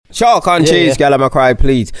Chalk on cheese, gal, I'ma cry,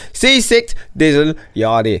 please. C6, Dizzle,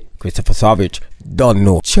 Yardy, Christopher Savage, don't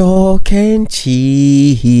know. Chalk and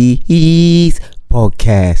cheese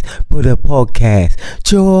podcast, put a podcast.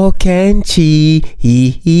 Chalk and cheese,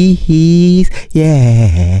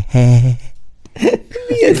 yeah.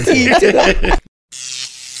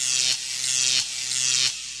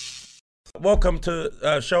 Welcome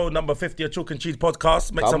to show number 50 of Chalk and Cheese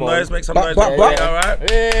podcast. Make Come some on. noise, make some noise. All right. Welcome,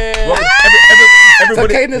 everybody. So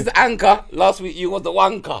Kane is the anchor. Last week you was the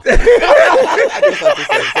wanker.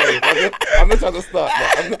 I'm not trying to start.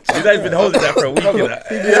 You guys been holding that for a week.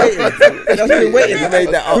 That's been waiting to make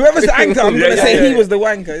that up. Whoever's the anchor, I'm gonna say he was the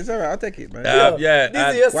wanker. It's alright, I'll take it, man.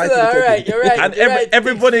 You're right. You're right. And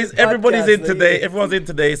everybody's in today. Everyone's in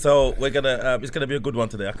today, so we're gonna. It's gonna be a good one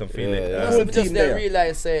today. I can feel it. Just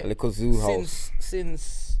realize, Little zoo house.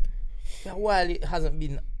 since a while it hasn't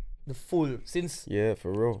been the full since. Yeah,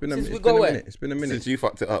 for real. Since we go away. It's been a minute. Since you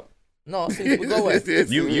fucked it up. No, since we go away.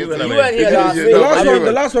 You weren't here last week.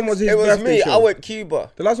 The last one was his birthday. It was me. show. I went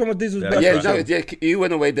Cuba. The last one was Dizzle's birthday. Yeah, you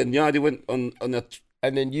went away. Then Yardi went on a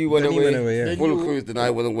And then you went away. Yeah. full cruise. Then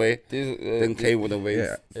I went away. Then Kay went away.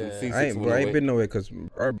 Yeah. C6 I ain't been nowhere because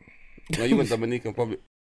No, you went Dominican probably.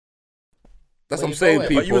 That's Where what I'm saying, going?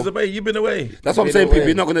 people. But you was away. You've been away. That's what I'm saying, people.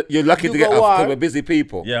 You're not gonna. You're lucky You to get go up because war. we're busy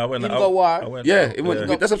people. Yeah, I went. Yeah, Yeah.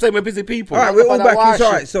 that's what I'm saying. We're busy people. Alright, we're all Up on back. a It's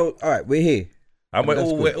alright. So alright, we're here. And That's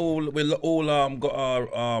we're good. all got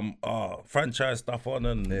our franchise stuff on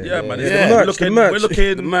and Yeah, man, yeah. it's The merch, looking, the merch. we're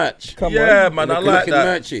looking, The merch. Come yeah, on. man, I Looking like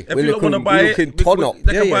that. merchy. If We're you don't want to looking- buy we're it, looking ton up.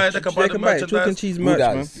 they can buy it. They can buy the Chalk and merchandise. cheese merch,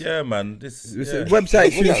 man. Good Yeah, man. This It's yeah. a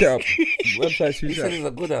website soon set up. Website soon You set said up. it's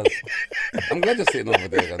a good as. I'm glad you're sitting over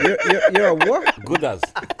there. man. You're a what? Good as.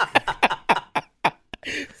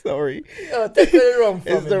 Sorry. Take the rum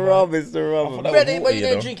from It's the rum. It's the rum. Ready, but you you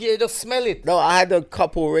didn't know. drink it, you just smell it. No, I had a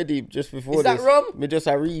cup already just before Is that this. rum? Me just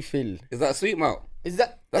a refill. Is that sweet mouth? Is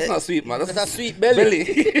that? That's not sweet mouth. That's That's a sweet belly.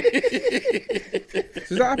 Does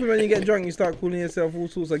that happen when you get drunk? You start calling yourself all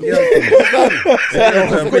sorts of girls.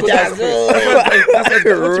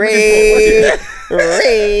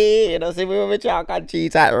 Ray, you know, see, we were with Chalk and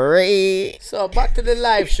cheese at Ray. So back to the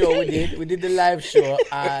live show we did. We did the live show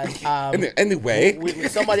and Anyway,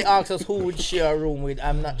 somebody asked us who would share a room with.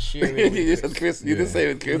 I'm not sharing. you said Chris. You didn't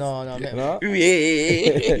say it, Chris. No. No? Yeah.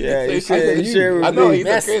 Yeah, you share with I know. me. He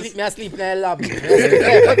Me I said Chris. sleep, me I sleep in the lobby.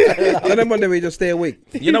 Tell them one day we just stay awake.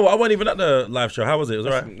 You know what? I wasn't even at the live show. How was it? It was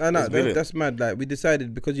alright. No, that's mad. Like, we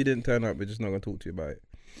decided because you didn't turn up, we're just not gonna talk to you about it.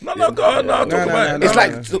 No, go on. No, talk about it. It's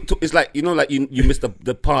like it's like you know, like you missed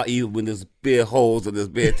the party when there's beer holes and there's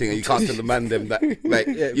beer thing and you can't tell the man them that like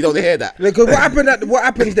you don't hear that. Because what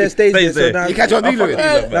happens there stays there. So now, You catch what I'm dealing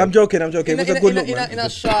with. No, I'm joking. It was a good look, man. In a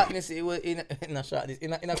shortness, it was in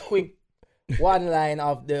a quick one line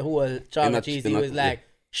of the whole chocolate cheese. He was like,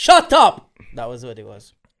 "Shut up." That was what it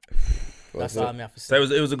was. That's all I have to So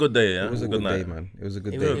say. it was a good day. Yeah, It was a good day, man. It was a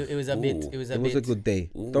good day. It was a bit. It was a It was bit. a good day.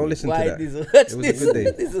 Don't listen to Why that. this? It was a good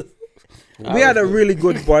day. We had a really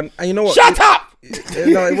good one, and you know what? Shut up!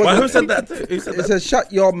 No, it Who wasn't. said that? Who said It that? said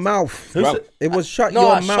shut your mouth. Who said- It was shut No,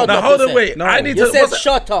 your shut mouth. up. Now hold on, you wait. said. No. I need You to. said what's that?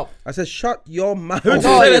 shut up. I said shut your mouth. Who did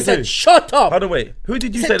No, say you that said to? shut up. Hold on, wait. Who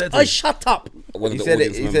did you say that I to? shut up. One of He the said it.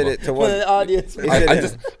 audience He said member. it to For one. the audience.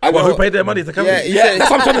 I Well, who was. paid their money to come? Yeah, in? Yeah, that's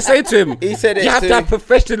what I'm trying to say to him. He said it You have to- to have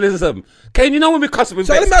professionalism. Kane, you know when we cuss with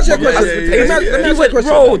So let me ask you a question. yeah, Let me ask He you a went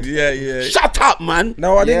question. road. Yeah. Shut up, man.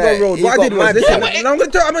 No, I didn't Yeah, go road. he What I got did was mad. listen. Yeah, I'm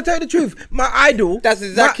gonna tell you the truth. My idol. That's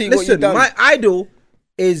exactly what you listen, done. my idol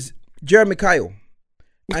is Jeremy Kyle,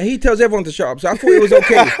 and he tells everyone to shut up. So I thought it was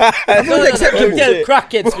okay. I thought it was acceptable. Tell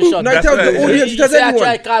crackheads to shut No, up. he tells right. the audience. He tells Say I everyone.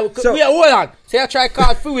 try call. So- Wait, hold on. Say I try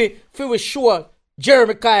call Fui sure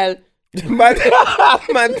Jeremy Kyle. Man pointed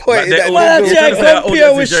they at all- Why Well, don't trying to say you our compare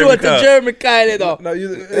audience with is show Jeremy to Kyle. Jeremy Kyle, you know? No,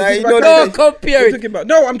 No, compare it.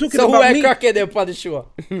 No, I'm talking So who about I me. crackhead them for the show?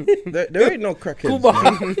 There ain't no crackheads. Kuba.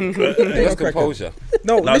 That's composure.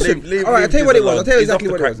 No, No, listen. leave All right, I'll tell you what it was. I'll tell you He's off exactly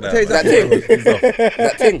the what it was. crack I'll tell you now. exactly what it was.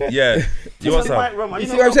 That thing. Yeah. You want some? You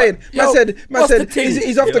see what I'm saying? Man said, what's the thing?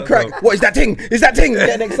 he's off the Yeah, crack. no. What is that thing? Is that thing?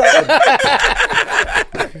 Getting excited.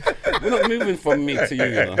 We're not moving from me to you,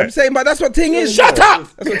 you know. I'm saying, but that's what thing is. Shut bro. up!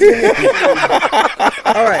 That's what thing is.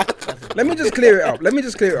 All right, let me just clear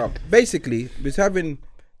it up. Basically,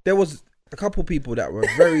 there was a couple people that were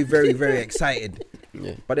very, very, very excited.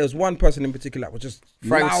 Yeah. But there was one person in particular that was just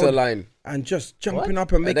Frank loud Saline. and just jumping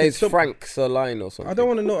up and making There's some. Frank Saline or something. I don't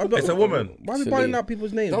want to know. It's a woman. Why are we Celine. balling out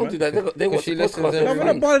people's names? Don't man? do that. They watch she the listens podcast. to No, we're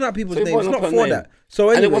not balling out people's So names. It's balling not up for her name. that. So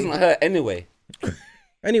And anyway, it wasn't her anyway.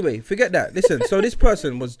 Anyway, forget that. Listen, so this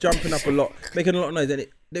person was jumping up a lot, making a lot of noise, and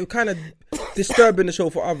they were kind of disturbing the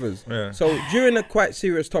show for others. Yeah. So during a quite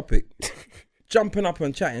serious topic, jumping up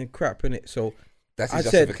and chatting crap in it. So That's I his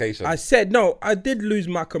said, justification. no, I did lose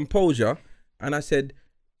my composure, and I said,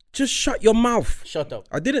 just shut your mouth. Shut up.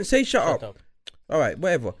 I didn't say shut Shut up. up. All right,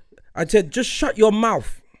 whatever. I said, just shut your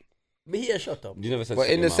mouth. Me here, shut up. You never said But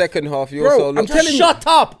shut in your the mouth. second half, you Bro, also I'm looked. telling you. Shut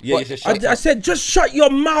up. Yeah, you said shut I up. said, just shut your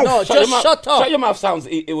mouth. No, Shut your just mouth. shut up. Shut your mouth sounds.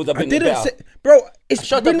 It was a I bit didn't better. say, bro. It's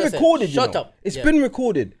Shut been up, listen. recorded. You Shut know. up. It's Yeah. been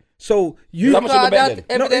recorded. So you. How much of the bet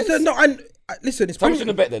then? No, Evidence. listen. It's How been. much in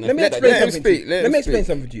the bet then? Let me Let explain him something. speak, To let you. Let him me explain speak.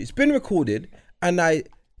 something to you. It's been recorded, and I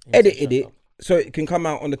edited it so it can come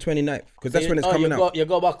out on the 29th because that's when it's coming out. You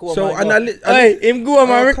go back home. So, and and go, I li- him go on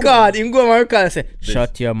my Oh, come on. record. Him go on my record and say,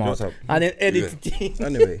 shut your mouth. Shut up. And then edit it.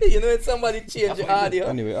 Anyway. You know when somebody change the audio.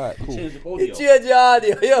 Anyway, all right, cool. You change the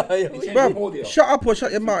audio. Yeah. Bro, shut up or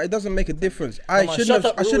shut your mouth. It doesn't make a difference. I Come on, shouldn't shut have.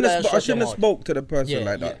 up, I shouldn't ruler, have. and I shut shouldn't your have mouth. spoke to the person Yeah,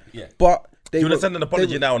 like that. yeah. But they You want were- to send an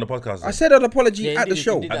apology now on the podcast? I said an apology Yeah, he at the did- he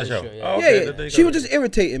show. did At the show. yeah. Oh, Yeah, okay, yeah. there you She go. was just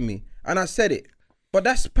irritating me, and I said it. But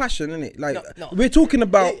that's passion, isn't it? Like No. we're talking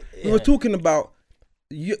about, we were Yeah. talking about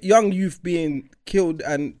young youth being killed,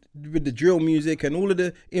 and with the drill music and all of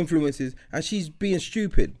the influences, and she's being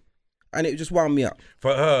stupid, and it just wound me up.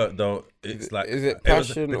 For her though, it's like is it was-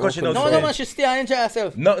 passion because she or knows. No, man, she stay and enjoy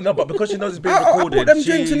herself. No, but because she knows it's being I bought recorded, them drinks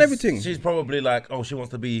and she's- everything. She's probably like, oh, she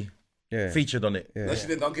wants to be Yeah. featured on it. No, she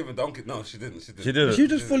didn't. Don't give a donkey. No, she didn't. She didn't. She did. She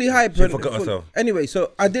was just fully hyper. She and forgot full- herself. Anyway,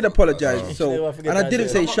 so I did apologize. She So never forget and I that didn't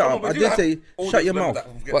shit. say shut up. I did say shut your mouth.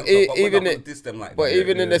 But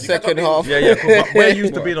even in the second half, Yeah, cool. But we're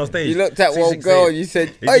used to being on stage. you looked at one 668. girl and you said,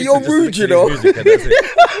 He "Hey, used to you're just rude, listen you to know." his music and that's it.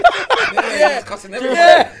 Yeah.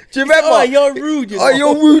 Yeah. Do you remember? Oh, you're rude. You know. Oh,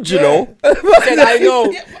 you're rude, you know. She said, I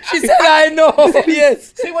know. She said, I know.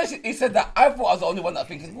 Yes. See when he said that, I thought I was the only one that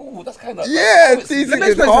thinking, ooh, that's kind of. Yeah, Like, see, Let me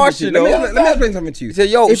it's explain harsh, something you to you. know. Let me explain something to you. He said,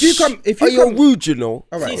 "Yo, if you come, you're rude, you know."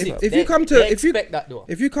 all right. See, If you come to, if you expect that though.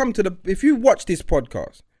 if you come to the, if you watch this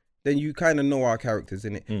podcast, then you kind of know our characters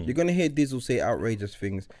in it. Mm. You're gonna hear Dizzle say outrageous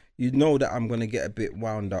things. You know that I'm gonna get a bit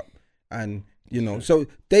wound up, and you know, so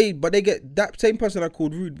they get that same person I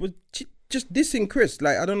called rude was just dissing Chris.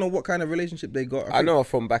 Like I don't know what kind of relationship they got. I think- know her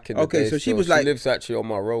from back in the Okay, day. so she was like- lives actually on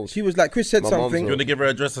my road. She was like, Chris said My mom's something. You want to give her a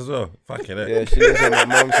address as well? Fucking it. Yeah, she lives on my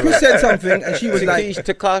mom's road. Chris said something, and she was like, Takeshi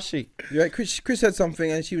Takashi. yeah, Chris said something,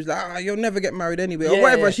 and she was like, you'll never get married anyway, or Yeah,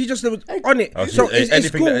 whatever. yeah. She just was on it. Oh, So it's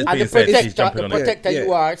anything cool. that is And being the said, she's protector, jumping on it. you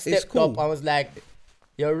Yeah, are, it's stepped cool. up and was like,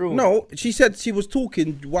 you're rude. No, she said she was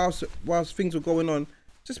talking whilst things were going on,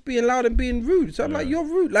 just being loud and being rude. So I'm like, you're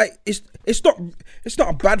rude. Like it's not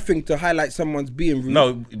a bad thing to highlight someone's being rude.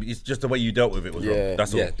 No, it's just the way you dealt with it was Yeah, wrong.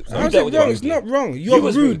 That's yeah. all. So How's dealt it with it wrong? rudely. It's not wrong. You're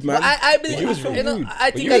was rude, rude. man. I believe, rude.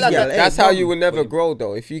 I think you a was lot yelling. of That's how you will never grow,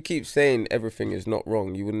 though. If you keep saying everything is not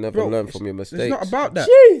wrong, you will never Bro, learn from your mistakes. It's not about that.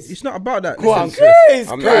 Jeez. It's not about that. Go on, Listen, Chris.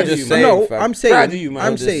 I'm Proud not of just you, saying. no, fam. I'm saying. Proud of you, man.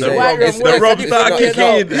 I'm Just saying. The Why Rob, you're it's the worse? Rob It's started not- kicking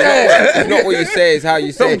in. It's not what you say, it's how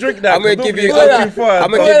you say. Don't it. drink that. I'm gonna Don't give be you. going I'm too far.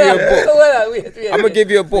 I'm gonna give you a book. Wait. I'm gonna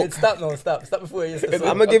give you a book. Wait, stop now, stop before you say I'm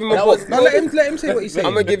gonna give him a That book. was- No, let him say what he's saying.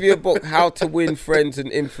 I'm gonna give you a book, How to Win Friends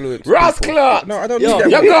and Influence People. Rascal! No, I don't Yo,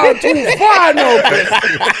 need You're that. going too far now,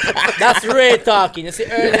 Chris. That's Ray talking. You see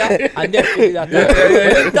earlier, and nephew did that.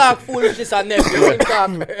 When you talk foolishness and nephew, when you talk.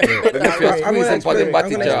 I'm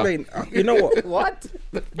gonna explain. You know what? What?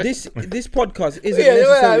 This podcast isn't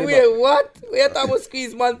necessarily. Wait, what? We talking about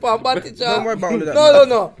squeeze man for batty Don't worry about all of that. No, man.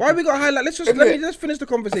 no. Why we got to highlight? Let's finish the I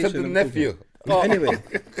conversation. said the and nephew. Anyway,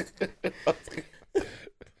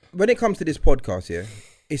 when it comes to this podcast, yeah,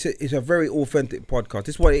 it's a very authentic podcast.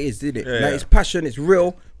 It's what it is, isn't it? Yeah, like yeah. it's passion, it's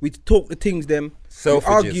real. We talk the things them, we Selfridges.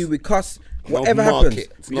 argue, we cuss, No whatever market. happens.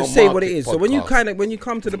 It's We no just say what it market is. So when you podcast. when you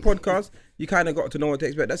come to the podcast, you kind of got to know what to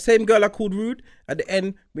expect. That same girl I called rude at the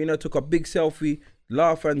end, took a big selfie,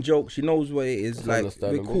 laugh and joke. She knows what it is. That's Like we're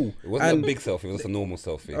understandable. cool. It wasn't And- a big selfie, it was just a normal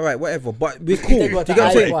selfie. all right, whatever. But we're cool. Do you got get the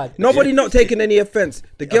what I'm saying? iPod. Nobody not taking any offense.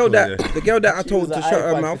 The girl yeah. that I told to shut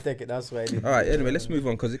her mouth. That's why I did. All right. Anyway, let's move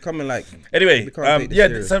on because it's coming like. Anyway, We can't take this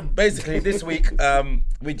serious. so basically this week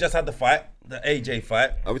we just had the fight, the AJ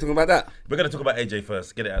fight. Are we talking about that? We're gonna talk about AJ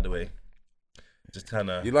first. Get it out of the way. Just kind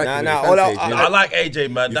of. You like Nah, him? nah, You all fancy I- him? I like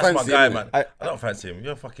AJ, man. You That's my fancy guy, him, man. innit? I don't fancy him.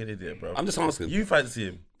 You're a fucking idiot, bro. I'm just asking. You fancy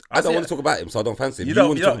him? I don't want to talk about him, so I don't fancy him. You You don't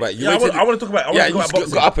want to talk about. Yeah, I want to talk about. I Yeah, want you to talk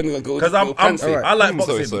just about boxing. got up and go. Because go fancy. Alright. I like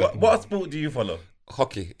Sorry, boxing. sorry. What sport do you follow?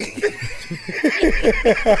 Hockey. That's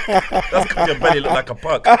because your belly look like a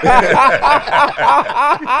puck.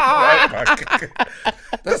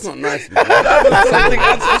 That's not nice, man.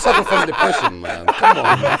 I suffer from depression, man. Come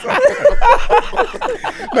on.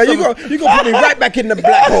 Man, you got put me right back in the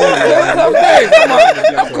black hole. Come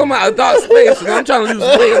on. I've come out of dark space and I'm trying to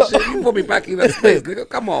lose weight and shit. You put me back in that space, nigga.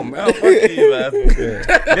 Come on, man. Oh, fuck you, man.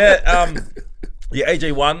 Yeah. Yeah,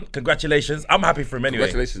 AJ won. Congratulations. I'm happy for him anyway.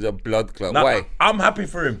 Congratulations, a blood club. Nah, Why? I'm happy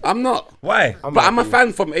for him. I'm not. Why? I'm a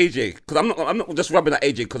fan from AJ because I'm not just rubbing at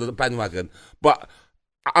AJ because of the bandwagon, but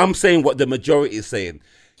I'm saying what the majority is saying.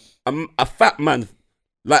 I'm a fat man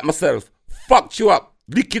like myself. Fucked you up,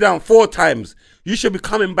 lick you down 4 times. You should be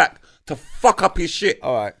coming back to fuck up his shit.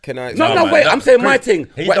 All right, can I? No, man, wait. that- I'm saying my Chris, thing.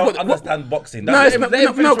 He Wait, don't what- understand boxing. No, it's not.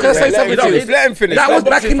 No, can I say something to you? Let him finish. That was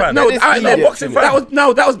back in fan. no. Let this- alright you're then. not a boxing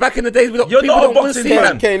fan. That was back in the days. You're People not a don't wanna boxing see fan.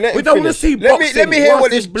 that. Okay, let We him don't want to finish. see boxing. Let me hear whilst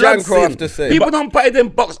what there's this blood Janko have sin. to say. People don't buy them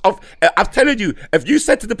box off. I'm telling you, if you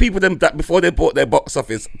said to the people them that before they bought their box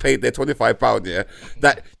office, paid their £25, yeah,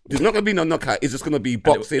 that there's not gonna be no knockout. It's just gonna be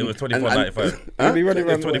boxing. It was $24.95. Huh? Be running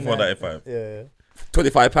It was around. $24.95. Yeah.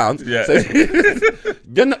 £25. Yeah. So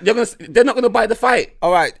they're not gonna buy the fight.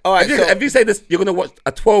 All right. If you say this, you're gonna watch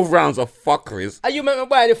a 12 rounds of fuckeries. And you make me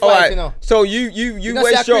buy the All fight, right. you know. So you don't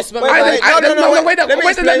waste say your. Christmas, Wait, man. wait, no. Wait, Let me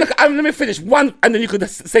explain. let me finish one, and then you could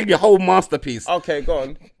say your whole masterpiece. Okay, go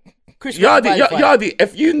on. Chris make me buy the fight. Yardi,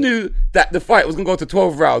 if you knew that the fight was gonna go to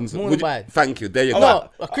 12 rounds, Mo would you, buy it. thank you. There you go.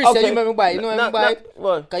 No, Christian, Okay. you make me buy it. You know what I buy it?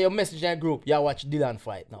 What? Because your message in that group, you watch Dylan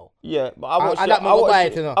fight now. Yeah, but I watched. that man go buy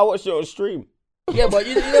it, you know. I watched it on stream. Yeah, but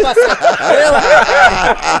you never said.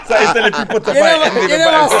 So he's telling people to You fight and never leave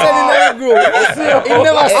him said back. in that group. He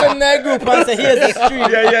never said in that group and say, here's the stream.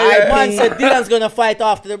 Yeah. Man said Dylan's gonna fight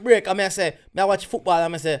after the break. I say, I watch football.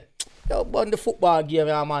 I say, yo, burn the football game,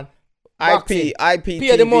 yeah, man. Boxing. IPTV.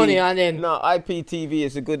 Pay the money and then No, IPTV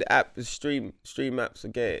is a good app. Stream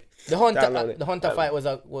apps. Get it. Download it. the Hunter fight was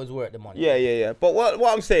worth the money. Yeah. But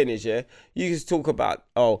what I'm saying is, yeah, you just talk about,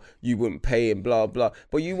 oh, you wouldn't pay and blah blah.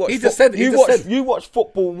 But you watch. You watch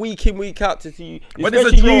football week in week out to see. When it's a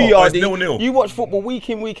especially draw or it's Yardi, 0-0. You watch football week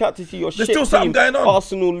in week out to see your There's shit still something team, going on.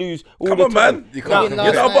 Arsenal lose all Come the on, time. man. You can't. No,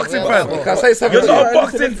 You're not a boxing fan. Can I say something? You're not a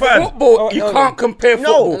boxing fan. Football, you can't compare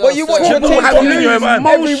football. No, but you watch your Football team has lose your man.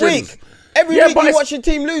 every emotions. week. Every Yeah, week but you it's- watch your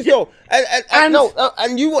team lose, though,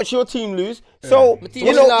 and you watch your team lose. So team you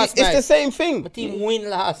won know last it's night. the same thing. My team win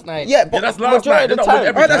last night. Yeah, but that's last majority night. of the They're not time. with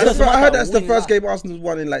every- I heard that's the Win first that. game Arsenal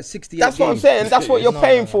won in like 68 That's what I'm games. saying. That's what you're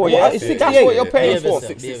paying for. Yeah, It's that's what you're paying for.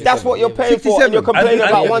 That's what you're paying for, and you're complaining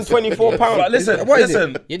about £124. But listen, What is it?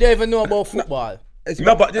 listen. You don't even know about football.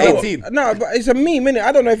 No, but you know what? 18. No, but it's a meme, innit?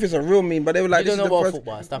 I don't know if it's a real meme, but they were like, You this don't is know the about first.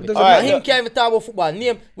 football. Stop it. Doesn't Alright, And him can't even talk about football.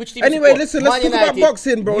 Name which team. Anyway, support. listen, let's Man talk about United.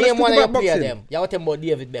 boxing, bro. Name Let's one talk of about your player boxing. them. You want them about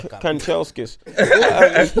David Beckham. Kanchelskis.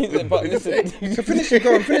 But listen. So finish it,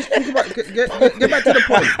 go on, finish. Talk about, get back to the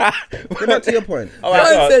point. Get back to your point. All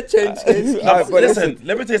right, Man said change. No, but listen,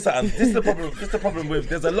 let me tell you something. This is the problem. This is the problem with.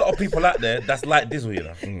 There's a lot of people out there that's like Dizzle, you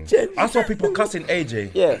know. I saw people cussing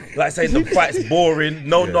AJ. Yeah. Like saying the fight's boring,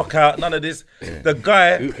 no knockout, none of this. The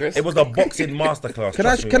guy, it was a boxing masterclass.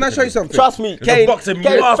 Can I show you something? Trust me, It's a Kane. boxing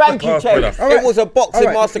Thank you, masterclass, Kane. brother. All right. It was a boxing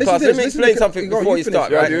All right. masterclass. Listen to Let me this, explain listen something to this. before you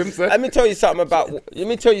start, Yeah, right? do him, sir. Let me tell you something about. Let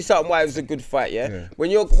me tell you something why it was a good fight. Yeah,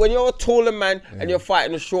 when you're a taller man and you're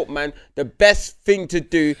fighting a short man, the best thing to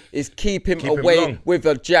do is keep him him away long. with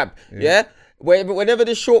a jab. Yeah, whenever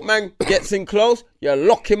the short man gets in close, you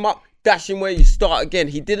lock him up. Dash him where you start again.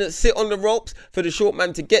 He didn't sit on the ropes for the short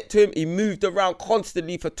man to get to him. He moved around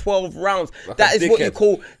constantly for 12 rounds. Like That a is what you dickhead.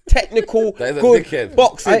 call technical, That is a good dickhead.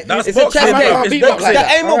 boxing. That's It's boxing, a champion. bro. It's The boxing.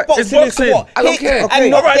 aim of Alright, boxing it's is boxing. what? I don't Hit care. and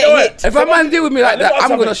not Alright, get alright. hit. If a man deal with me like that,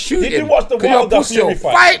 I'm gonna shoot Did him. you watch the 'Cause you're a Wilder pussy. Fury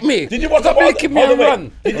fight? Fight me. Did you watch the Stop Wilder? making me Hold on, wait.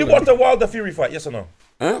 run. Did you watch the Wilder Fury fight? Yes or no?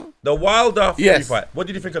 Huh? The Wilder Fury Yes. fight. What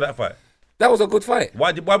did you think of that fight? That was a good fight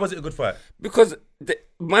Why was it a good fight? because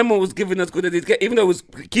my man was giving as good as he get, even though he was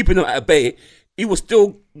keeping him at bay. He was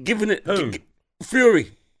still giving it. Who? Fury.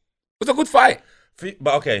 It was a good fight.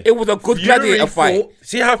 But okay, It was a good gladiator fight.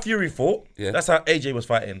 See how Fury fought? Yeah. That's how AJ was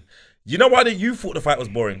fighting. You know why you thought the fight was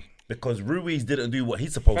boring? Because Ruiz didn't do what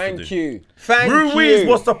he's supposed to do. Thank you. Thank Ruiz you.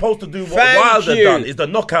 was supposed to do what Thank Wilder you. done. Is the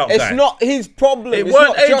knockout It's guy. not his problem. It It's weren't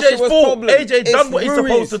not AJ's Joshua's fault. problem. AJ done It's what he's Ruiz.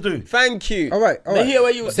 supposed to do. Thank you. All right. I hear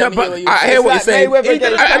what you Yeah, said. but I hear what you're like saying. Mayweather He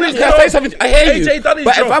did- against I I mean, mean, can I say something? I hear AJ you. done his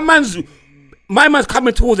But if job. my man's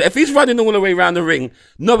coming towards it, if he's running all the way around the ring,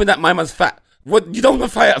 knowing that my man's fat, what you don't want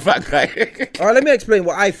to fight a fat guy. All right, let me explain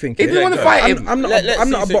what I think. He didn't want to fight him. I'm Let's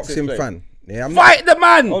not see a boxing explain. fan. Yeah, I'm not. Fight the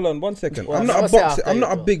man. Hold on 1 second. Well, I'm not a what's that boxing. after I'm you,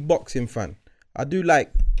 not a bro? big boxing fan. I do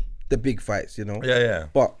like the big fights, you know. Yeah.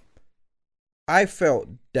 But I felt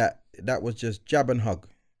that was just jab and hug.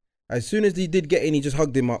 As soon as he did get in, he just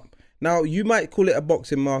hugged him up. Now you might call it a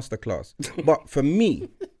boxing masterclass, but for me,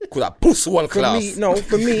 Call that puss one for class.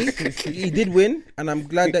 me, he did win, and I'm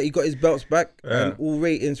glad that he got his belts back and all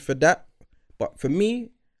ratings for that. But for me,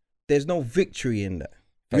 there's no victory in that.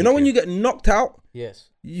 You know when you get knocked out Yes.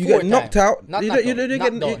 You Four get knocked times. out. Not You knocked don't- down. you don't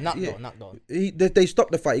Knocked get- down. Knocked down. They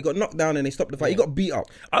stopped the fight. He got knocked down and they stopped the fight. He got beat up.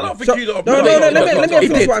 I don't think So- you lot. No, let me He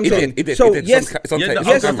finish did, what I'm he saying. did. So It's yes, on Yeah, tape. no, It's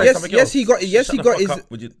on I'm camera. saying something else. he got Shut the his. fuck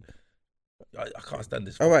up, would you? I can't stand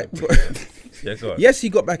this. All right. Yeah, go on. Yes, he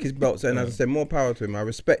got back his belts, and as I said, more power to him. I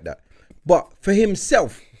respect that. But for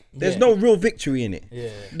himself, there's no real victory in it. Yeah.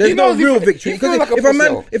 There's He no knows he real fe- victory he feels like a if a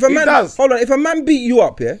man, pussy. if a He man, does. hold on, if a man beat you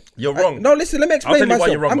up, yeah, You're wrong. No, listen, let me I'll explain tell you why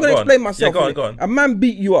myself. you're wrong, I'm but going to go on. explain myself. Yeah, go on. A man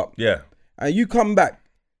beat you up, Yeah. and you come back,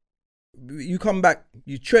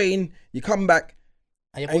 you train, you come back,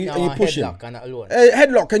 And you And put you- now and you on push him. headlock and that alone.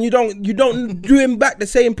 headlock, and you don't do him back the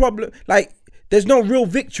same problem. Like there's no real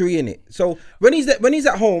victory in it. So when he's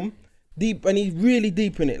at home, deep, and he's really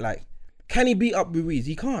deep in it, like can he beat up Ruiz?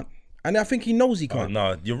 He can't. And I think he knows he Oh, can't.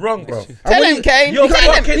 no, you're wrong, bro. Tell him, Kane. You're Tell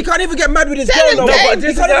him. fucking- He can't even get mad with his Tell girl. him, No, Kane. but he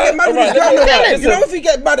This can't is even get mad with his girl. alright, No, tell him. you know if he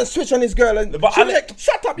get mad and switch on his girl and But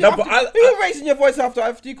shut up. You No, have but to- you were raising your voice after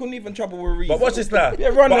you couldn't even trouble with Reese. But watch this now. Yeah,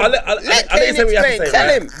 run But them. I Let didn't say what you have to Kane say. Tell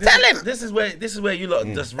right? him. Tell him. This is where you lot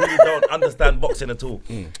just really don't understand boxing at all.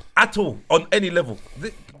 At all. On any level.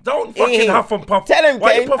 Don't fucking huff and puff. Tell him,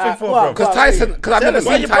 Why are you Kane. puffing for, well, bro? Because Tyson, because I've never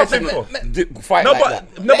Why seen you Tyson puffing fight No, like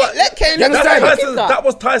that. but Let Kane. You understand? that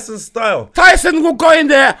was Tyson's style. Tyson will go in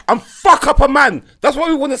there and fuck up a man. That's what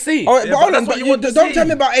we want to see. All right, Yeah, but but hold that's on, what but you you want to don't see. tell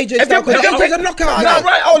me about AJ If Styles, because you- AJ's a knockout. No,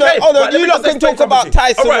 right, Hold okay. on. Right, let You me lot just can explain talk about something to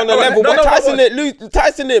you. Tyson Alright, on a alright, level, no, but no, Tyson no, didn't lose.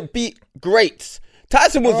 Tyson didn't beat greats.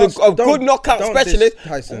 Tyson was a Don't- good knockout don't diss specialist.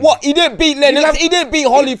 Tyson. What? He didn't beat Lennox. He didn't beat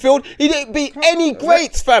Holyfield. He didn't beat any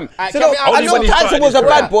greats, fam. Alright, So can we I only know when he Tyson started was a his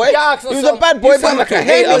bad career. boy. Yeah, He was a bad boy. You sound like a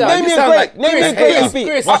hater. Name me You a sound great. like Name me a Chris great he Hayes. beat.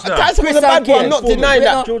 Chris- Tyson was Chris a bad boy. I'm and not Foreman. denying Wait,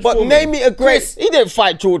 that. no, But Foreman. name me a great. Chris- He didn't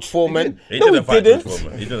fight George Foreman. He No, he didn't fight didn't. George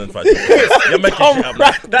Foreman. He didn't fight George Foreman. You're making shit up.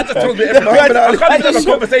 Right. That just tells me everything. I can't even have a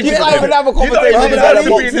conversation You with can't him. even have a You don't conversation. even with have him. to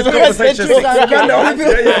be in this He's conversation.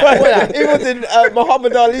 eccentric. He was in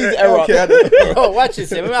Muhammad Ali's era. Oh, watch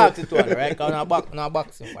this. Let me ask you one, right? Now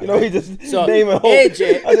boxing fight. You know, he just So, name a hope.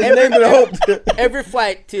 AJ, I just name it a hope. every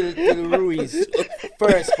fight till Ruiz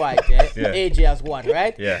first fight, yeah? Yeah. AJ has won,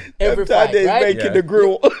 right? Yeah. Every fight, He's right? making Yeah. the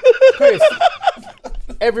grill. Chris,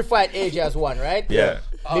 every fight AJ has won, right? Yeah.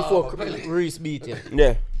 Before Ruiz beat him.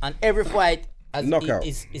 Yeah. And every fight Knockout.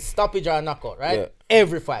 is stoppage or knockout, right? Yeah.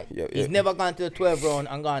 Every fight. Yeah, He's yeah. never gone to the 12 round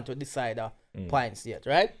and gone to decider points yet,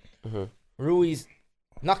 right? Ruiz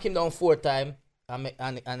knocked him down 4 times and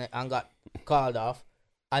got called off.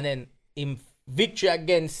 And then in victory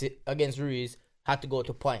against Ruiz had to go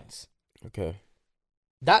to points. Okay.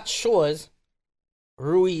 That shows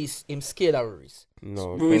Ruiz, him scared of Ruiz. No.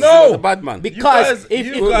 Ruiz is No. not a bad man. Because guys- if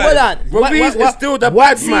you hold guys- on, Ruiz is still the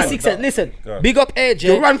bad man. Listen, Go on. big up AJ.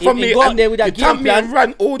 You run from Him me go out and there with a you game tap me plan. and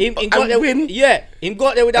run all Him and got there, win. Yeah, him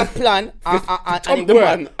got there with a plan and Top it the worked.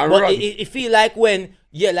 man and But run. it feel like when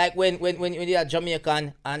they are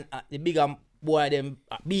Jamaican and the bigger boy them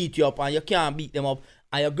beat you up and you can't beat them up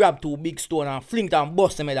and you grab 2 big stone and fling them and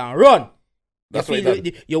bust them head and run. That's you what feel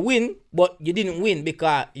he done. you win, but you didn't win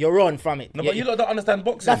because you run from it. No, but you lot don't understand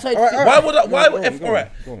boxing. That's how it Alright, feels. Why would I? Why? Go on, If go all right,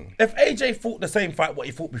 on, go on. if AJ fought the same fight what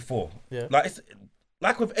he fought before, Yeah. like it's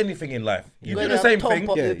like with anything in life, you Go do there, the same top thing,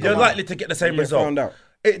 up the you're command. likely to get the same You get result. found out.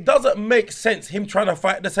 It doesn't make sense him trying to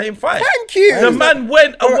fight the same fight. Thank you. The man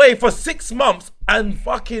went away for 6 months and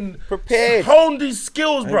fucking Prepared. honed his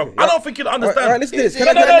skills, bro. I don't think you understand. Alright, let's do this. No,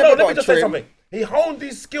 Can I- no, can I no, never let me got just say trim? something. He honed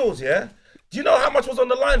these skills, yeah. Do you know how much was on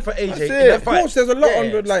the line for AJ in it. that Of fight? course, there's a lot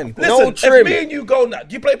on the line. Listen, No if trim. me and you go now,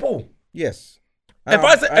 do you play pool? Yes. If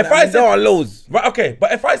I said There are loads. right, okay,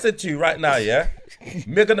 but if I said to you right now, yeah,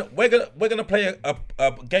 we're gonna play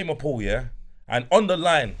a game of pool, yeah, and on the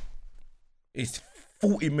line is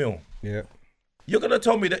 40 mil. Yeah. You're gonna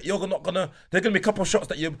tell me that you're not gonna. There's gonna be a couple of shots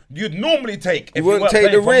that you'd normally take if You you wouldn't weren't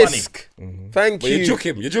take the playing for risk. Thank But you. you juke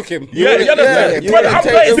him. You juke him. Yeah, you understand? you Brother, wouldn't I'm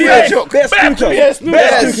take playing the VA. risk. Best scooter. Yes, no,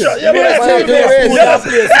 Best yes. shot, yeah, Yes, best take the shot,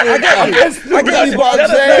 risk. yeah. I get you, but I'm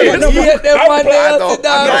saying. No, You hit them I'm one playing- day I up don't- and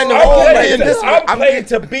down. I know. I'm playing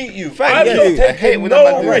to beat you. I'm you. not I hate taking when no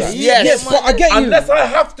a man do risk. that. Yes. But I get you. Unless I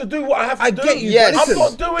have to do what I have to I do. get you. Yes. But I'm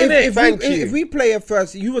listen, not doing it. Thank you. If we play it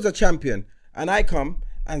first, you was a champion, and I come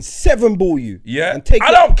and 7 ball you. Yeah. And take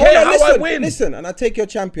I your- don't care Hold on, how I listen, win. Listen, and I take your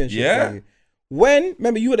championship. Yeah. From you. When,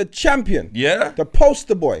 remember, you were the champion. Yeah. The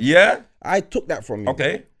poster boy. Yeah. I took that from you.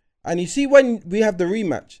 Okay. And you see, when we have the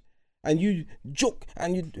rematch, and you joke,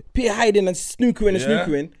 and you Peter hiding and snookering and Yeah.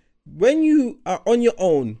 snookering, when you are on your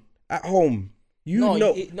own at home, you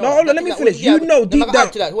know. No, hold on, let me that- finish. yeah, you know let me deep add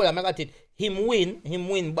down. to that. Hold on, I got it. Him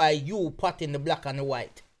win by you potting the black and the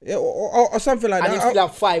white. Yeah, or something like And that. he still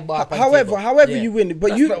have 5 bar. However you win,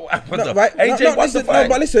 but you not what happened, no, though. right? AJ no, won listen, the fight. no,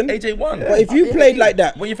 but listen. AJ won. But if you played like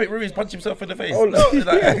that, When you think Ruiz punched himself in the face?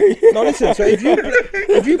 no, listen. So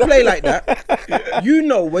if you play like that, you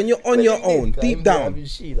know when you're on your own, deep down.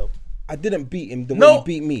 I didn't beat him the way he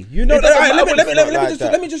beat me. You know It doesn't that. matter.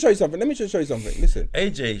 Let me just show you something. Listen,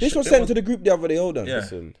 AJ. this was sent to the group the other day. Hold on. Yeah.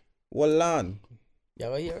 Listen, Wonderland. You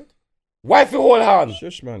ever hear it? Wifey hold hand.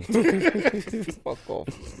 Shush, man. Fuck off.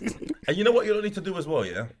 And you know what you don't need to do as well,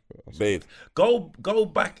 yeah? Babe. Go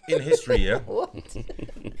back in history, yeah?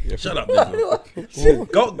 Shut up,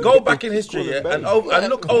 Desmond. Go back in history, yeah? And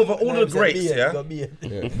look over all the greats, yeah?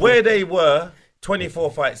 Where they were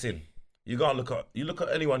 24 fights in. You look at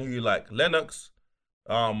anyone who you like. Lennox,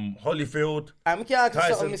 Holyfield. I'm can't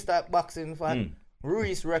Tyson. something Mr. Boxing fan.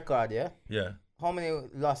 Ruiz record, yeah? Yeah. How many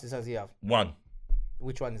losses does he have? 1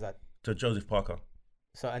 Which one is that? to Joseph Parker.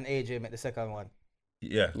 So and AJ made the second one.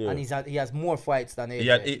 Yeah. And he has more fights than AJ.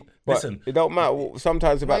 Yeah. Listen. It don't matter.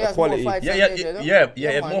 Sometimes about he the has more quality. fights Yeah, than AJ, no? he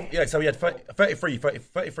had man. more. Yeah, so he had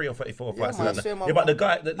 33 or 34 fights. man, Like that. same Yeah, but the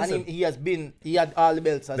guy, listen, and he had all the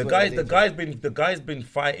belts as the well. guy's been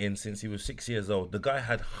fighting since he was 6 years old. The guy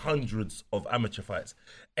had hundreds of amateur fights.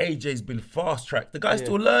 AJ's been fast tracked. The guy's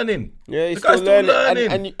still learning. Yeah, he's the guy's still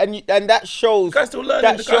learning. And that shows. The guy's still learning.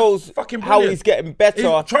 That The guy's shows fucking how brilliant. he's getting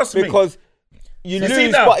better. Trust me. Because you You see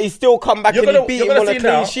lose, now, but he still come back and he beat him on a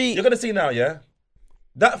clean sheet. You're gonna see now, yeah.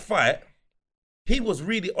 That fight, he was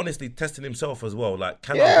really honestly testing himself as well. Like,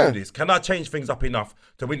 can I do this? Can I change things up enough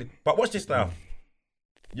to win? But watch this now.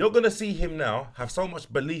 You're gonna see him now have so much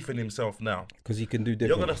belief in himself now. Because he can do You're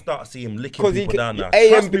different. gonna start seeing him licking people down now. AM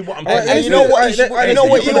Trust me, what I'm telling and you. you know what? You know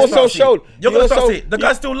what? He also showed. You're gonna start seeing. The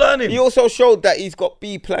guy's still learning. He also showed that he's got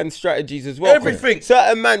B plan strategies as well. Everything.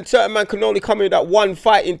 Certain man can only come in with that one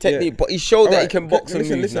fighting technique, but he showed that he can box and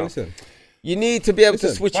move now. Listen. You need to be able to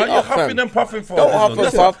switch Why it are you up, huffing fam. and puffing for? Don't huff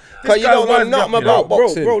and puff, because you don't know nothing about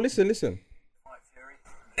boxing. Bro, listen.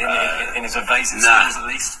 In his evasive skills, at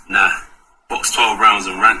least. Nah, boxed 12 rounds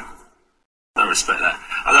and ran. I respect that.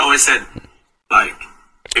 As I always said, like,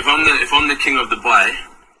 if I'm the king of the buy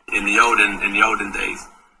in the olden days,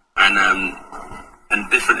 and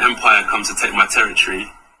different empire comes to take my territory,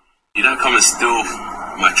 you don't come and steal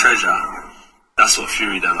my treasure. That's what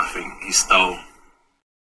Fury done. I think he stole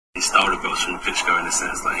the belts from Klitschko in a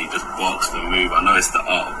sense. Like, he just boxed and moved. I know it's the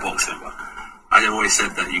art of boxing, but I have always said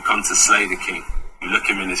that you come to slay the king. You look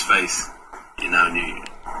him in his face, you know,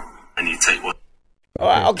 and you take what.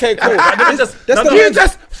 Alright, okay, cool. You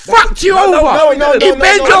just fucked you over. no, He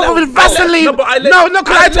bent you over with Vaseline. No, but I let- No,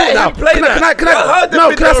 can I talk let now? him play that. Can I I heard the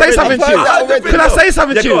no, can I video say already. something to I heard the you? Can I video. say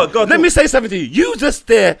something Yeah, to go you? on, go on, Let talk. me say something to you. You just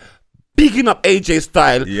there bigging up AJ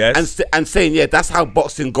style Yes. and saying, yeah, that's how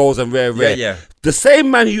boxing goes and rare. Yeah. The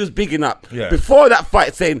same man he was bigging up Yeah. before that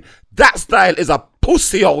fight saying that style is a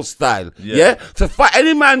pussy hole style. Yeah. To fight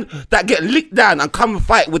any man that get licked down and come and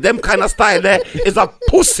fight with them kind of style there is a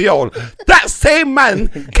pussy hole. That same man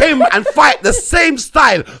came and fight the same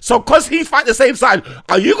style. So cause he fight the same style,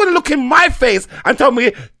 are you gonna look in my face and tell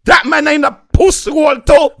me that man ain't a pussy hole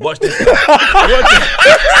too? Watch this. Watch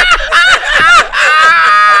this.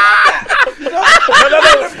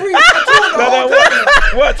 No,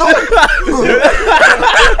 watch.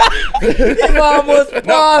 He almost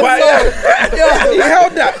paused. He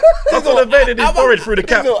held that. That's all invaded his forehead through the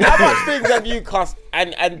cap. How much things have you cussed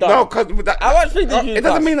and done? No, cause How much things have you it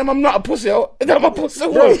doesn't cussed? mean I'm not a pussy hole. I'm a pussy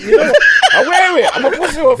hole. I wear it. I'm a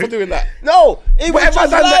pussy hole for doing that. No, he was But if I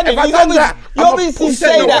just done that- learning. if I You done obviously- that, you I'm a obviously pussy.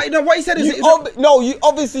 say No, that. what he said is You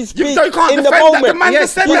obviously speak You can't in the defend that. moment. The man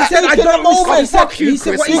just said you that. speak I in the don't moment. respect- Fuck you, He said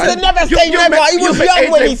Chris, what He man. said never You- say you never. make- He you was make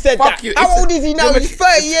young when AJ he said fuck that. you. How old is he now? you He's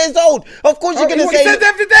 30 years old. Of course you're gonna He say. said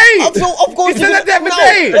that every day. Of course He you're said that gonna. every No,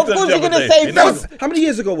 day. of course you're gonna say He knows. things. How many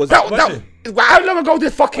years ago was That, that? how long ago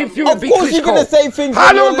did fucking Fury Of beat course you're Klitschko? gonna say things How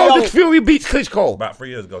when long you're ago young. did Fury beat Klitschko? About 3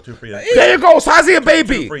 years ago, 2-3 years ago. There you go. So how's he a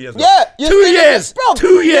baby? 3 years ago. Yeah, you're 2 still- years. Bro, 2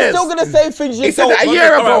 You're years. still gonna say things you He said don't. that a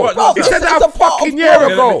year Alright, ago. what- He what- said that it's a a part fucking of year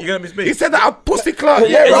growth. ago. You're gonna let me speak. He said that a pussy clout a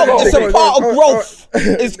Yeah, year bro, ago. it's a part of growth.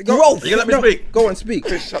 It's growth. You let me speak. Go and speak.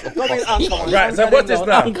 Right, so what's this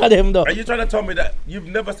now? Anchor them though. Are you trying to tell me that you've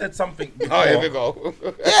never said something before? Oh, here we go.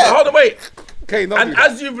 Hold on, wait. Okay, no. And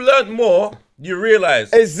as you've learned more, you realise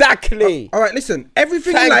Exactly. All right, listen.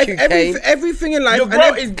 Everything in Thank life, you, Kane. everything in life, you're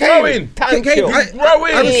growing. It's growing. Thank Kane, you. He's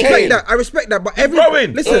growing. I respect Kane. that. I respect that. But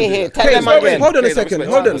growing. listen, Here, tell Kane, them again. hold on a Kane, I second.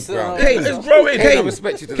 respect Hold you on. to the ground. Kane, It's growing. Kane, I Kane,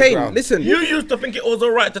 respect you to the Kane, ground. listen. You used to think it was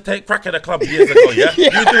all right to take crack at a club years ago, yeah?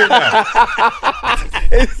 You do it now.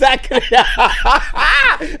 Exactly.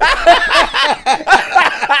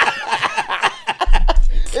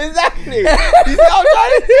 Exactly. You see what I'm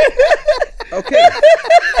trying to Okay.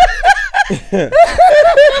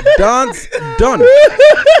 Dance done.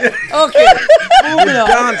 Okay, moving on.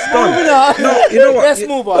 Dance done. Moving on. No, you know what? Let's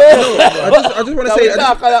move on.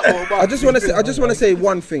 I just want to say. I just want to say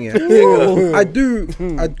one thing. Yeah. I do,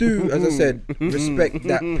 as I said, respect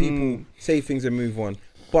that people say things and move on.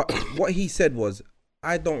 But what he said was,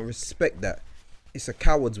 I don't respect that. It's a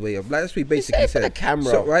coward's way of like. That's what he basically said. The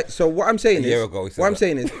camera. So, right. So what I'm saying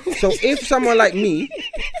is, so if someone like me,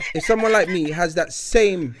 has that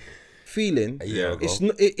same feeling,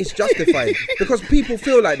 it's justified because people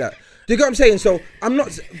feel like that. Do you get what I'm saying? So I'm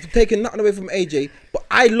not taking nothing away from AJ, but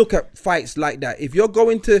I look at fights like that. If you're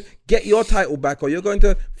going to get your title back or you're going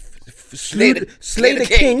to slay the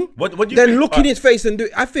king, then look in his face and do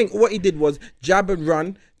it. I think what he did was jab and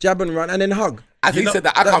run, and then hug. As he said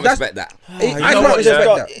that, I can't respect that. I can't respect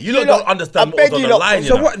that. You don't understand what was on the line.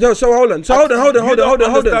 So what? No, so hold on. So hold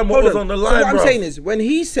on. What was on the line, So what I'm bro. saying is, when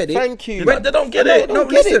he said it, Thank you. They don't get it. No,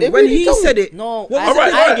 listen. When he said it, No,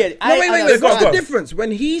 I get it. No, wait. What's go. the difference? When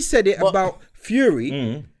he said it about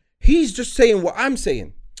Fury, he's just saying what I'm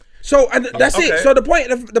saying. So and that's Okay. it. So the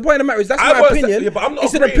point of the matter is that's my opinion. but I'm not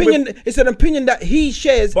It's an agreeing opinion. It's an opinion that he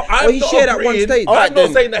shares, But or I'm he not shared at one agreeing. stage. I'm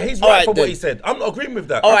not saying that he's All right right for what then. he said. I'm not agreeing with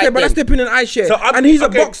that. All Okay, right, but that's the then. opinion I share, So I'm- and he's a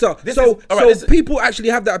okay, boxer. this So is- all right, this- people actually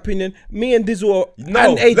have that opinion. Me and Dizzle No,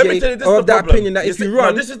 and let me tell you, AJ this are is the of that problem. opinion that if you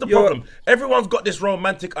run, this is the you're- problem. Everyone's got this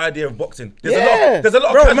romantic idea of boxing. There's Yeah. a lot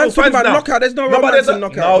of Bro, casual man's talking fans about now. knockout. There's no but romance there's in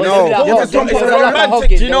knockout. No. It's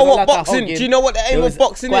romantic. Do you know what boxing? Do you know what the aim of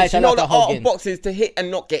boxing is? Do you know the art hugging. of boxing is to hit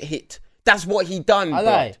and not get hit. That's what he done, I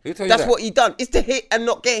bro. lie. Who told you That's that? what he done. It's to hit and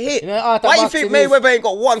not get hit. You know, art of Why you boxing think Mayweather ain't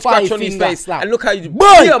got one scratch on his five-finger face? slap. And look how you Boy!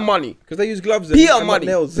 pure money. Because they use gloves and Pure not money.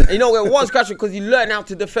 nails. You know, with one scratch because you learn how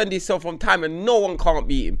to defend yourself on time and no one can't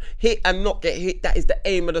beat him. Hit and not get hit. That is the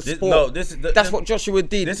aim of the sport. That's what Joshua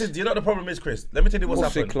did. Do you know what the problem is, Chris? Let me tell you what's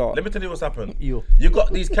Bullshit, happened. Clark. Let me tell you what's happened. You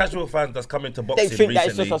got these casual fans that's coming to boxing They think that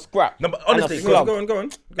recently. it's just a scrap. No, but and a honestly, slug. Go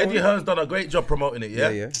on. Eddie Hearn's done a great job promoting it, yeah?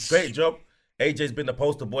 Yeah. Great job. AJ's been the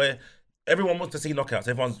poster boy. Everyone wants to see knockouts.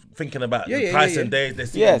 Everyone's thinking about Yeah, the yeah, Tyson yeah. days. They're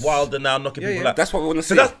seeing Yes. Wilder now knocking people out. That's what we want to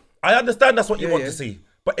see. So I understand that's what you want yeah. to see.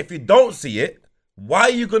 But if you don't see it, why are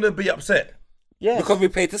you going to be upset? Yeah. Because we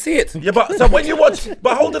paid to see it. Yeah, but so when you watch,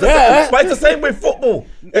 but hold on a second. But it's the same with football.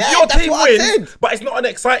 If Yeah, your that's team what I wins, said. but it's not an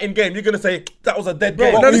exciting game, you're gonna say that was a dead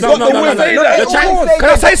game. no, he's got the win. Say No, that. of course. Can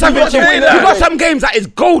I say something? got to win You that. got some games that is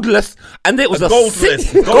goalless, and it was a Goalless.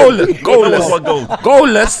 sick, Goalless. One goal.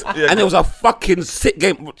 goalless, and it was a fucking sick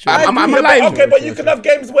game. I'm Yeah, alive. okay, but you can have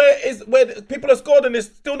games where people have scored and it's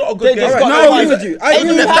still not a good They game. just got No, the I win. agree with you. Are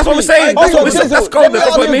you That's what we're happy? saying. Hold on, That's Dizzle, goalless. let me That's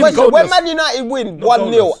ask what it you a means, question. goalless. When Man United win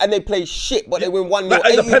 1-0 goalless. and they play shit, but they win 1-0, Like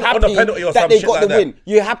are you on a penalty happy or that some they shit got like the that? win?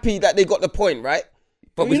 You're happy that they got the point, right?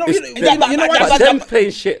 But You know but what? them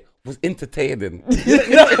playing shit was entertaining. You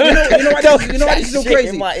know why this is so Shit in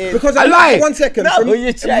crazy? my ear. Because I I'm lie. not for 1 second, No, from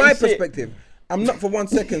you chat my shit. perspective, I'm not for 1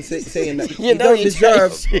 second saying that he You know don't you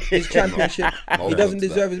deserve chat shit. his championship. He doesn't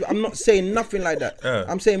deserve his. I'm not saying nothing like that.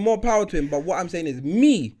 I'm saying more power to him. But what I'm saying is,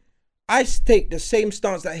 I take the same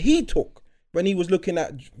stance that he took when he was looking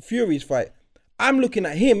at Fury's fight. I'm looking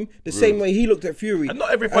at him the same way he looked at Fury. And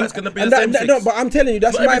not every fight's gonna be the that- same, No, Six. but I'm telling you,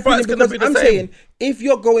 that's Not my every fight's opinion gonna because be the I'm same. saying if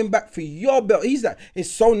you're going back for your belt, it's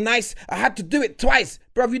so nice. I had to do it twice,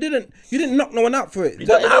 bruv. You didn't knock no one out for it. You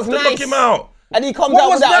don't it have was to knock nice. him out. And he comes What out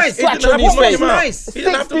was without nice? a scratch He didn't on have his to knock face. him out. Nice. He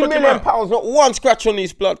didn't have to 60 knock him million out. pounds, not one scratch on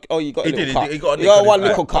his blood. Oh, you got a He little did, cut. he got a You nickel got in one his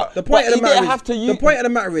little back. cut. The point of the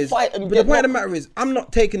matter is, fight and the get point of the knocked. matter is, I'm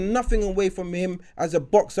not taking nothing away from him as a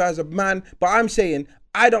boxer, as a man, but I'm saying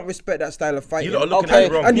I don't respect that style of fighting. You're not looking Okay,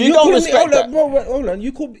 at it wrong. And You you don't calling me, respect that. hold on,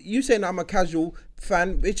 you saying I'm a casual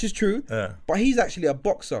fan, which is true, Yeah. but he's actually a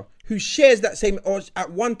boxer who shares that same, or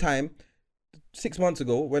at one time, 6 months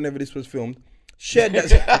ago, whenever this was filmed, shared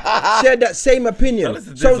that same opinion. No,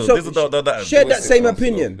 listen, Dizzle don't know that. Shared It was that same 6 months ago.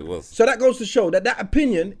 opinion. It was. So that goes to show that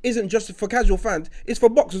opinion isn't just for casual fans; it's for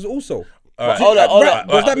boxers also. All right. Hold on.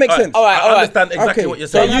 Does that make sense? All right, I understand exactly Okay. what you're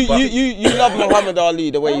So saying. but you love Muhammad Ali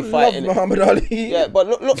the way I you love fight in it. Muhammad Ali. Yeah, but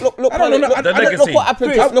look I don't on it. know, Look I- the look legacy. what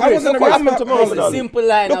happened Chris, to look I wasn't what around happened to Chris, Muhammad the Ali. simple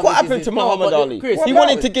line Look of what it happened is- to no, Muhammad but Ali. Chris, He what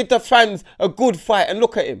wanted about to give the fans a good fight, and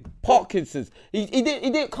look at him, Parkinson's. He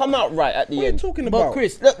didn't come out right at the What are you end. talking But about?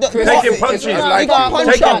 Chris, Look, Chris, Taking it's punches. not Like He got you.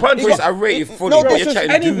 punched Taking out. punches. He Chris, got- I rate you fully. No What you're disrespect-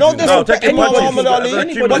 trying to do. no now. disrespect taking to punches Muhammad is Ali. a But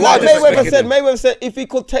accumulation. like Why Mayweather disrespect said, him? Mayweather said if he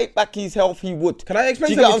could take back his health, he would. Can I explain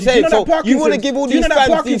Do you get what I'm something? Do you saying? know that So you want to Parkinson's- give all do you these know that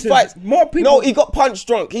fans these Parkinson's- fights. more people- No, he got punch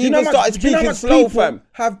drunk. He Do you know even how started much- do you know how speaking much slow, people- fam.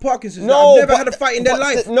 have Parkinson's. No, I've never had a fight in their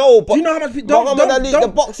life. No, but do you know how much people? Muhammad Ali, the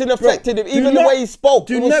boxing affected him. Even the way he spoke,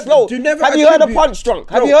 it was slow. Have you heard of Punch Drunk?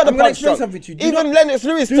 Have you heard of Punch Drunk? Even Lennox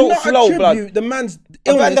Lewis talks slow, blood. The man's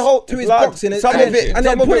illness to his boxing, and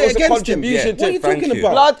then put it against him. What are you talking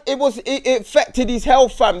about? Blood, it affected his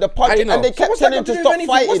health, fam. The punch, and they kept telling him to stop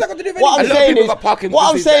fighting. What's that got to do with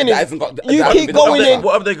What I'm saying is, you keep going in.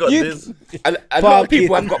 What have they got? A lot of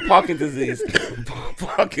people have got Parkinson's disease.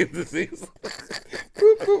 Parkinson's disease.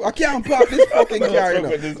 I can't park this fucking car. You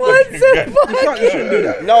shouldn't do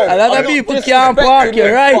that. No, a lot of people can't park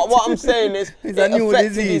it, right? But what I'm saying is, it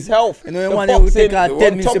affected his health. You know, the one who take 10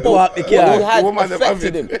 minutes to park the car. He had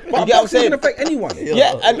affected him. You get what I'm saying? It can affect anyone.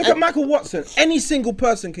 Yeah, and look at Michael Watson. Any single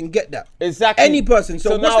person can get that. Exactly. Any person.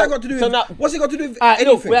 So what's that got to do with? What's it got to do with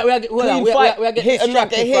anything? We're getting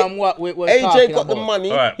distracted from what we're talking about. AJ got the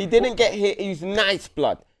money. He didn't get hit. He's nice,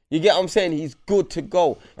 blood. You get what I'm saying? He's good to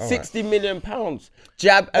go. £60 million.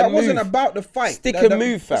 Jab and move. That wasn't about the fight. Stick and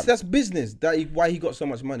move, fam. That's business. Why he got so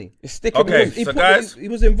much money. Stick and move. So guys, he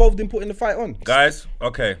was involved in putting the fight on. Guys,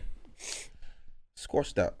 okay.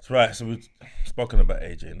 Squash that. That's right. So we've spoken about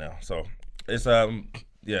AJ now. So it's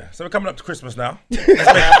yeah. So we're coming up to Christmas now.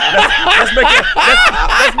 Let's make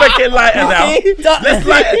it lighter now.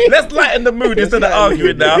 Let's lighten the mood instead of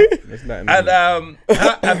arguing now. And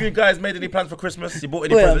have you guys made any plans for Christmas? You bought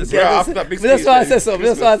any presents? Yeah, that's why I said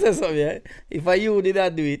something. Yeah. If you did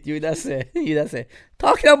not do it, you would have said,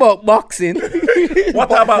 talking about boxing. What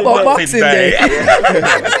about Boxing Day?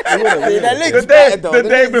 The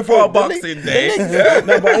day before Boxing Day.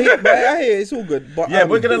 No, but I hear it's all good. But yeah,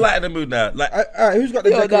 we're gonna lighten the mood now. Like, who's got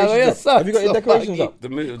the decorations up? Have you got your decorations up?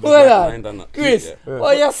 Chris,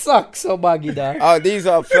 why your socks so baggy there? Oh, these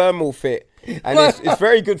are thermal fit. And it's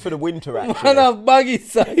very good for the winter, actually. Man have baggy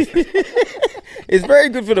socks. It's very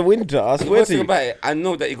good for the winter, I swear to you. About it, I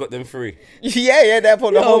know that you got them free. Yeah, they're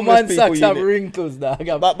for the homeless people. Socks have wrinkles now.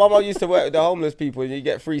 But Mama used to work with the homeless people and you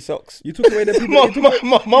get free socks. You took away the people.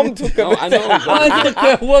 Mum took them. I know.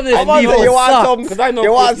 You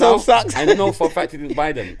want some socks? I know for a fact he didn't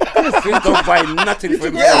buy them. Chris don't buy nothing for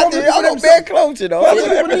him. Yeah, I got bare clothes, you know.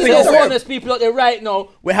 There's homeless people out there right now.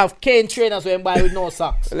 We have cane trainers who buy with no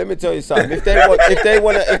socks. Let me tell you something. If they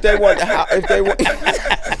want,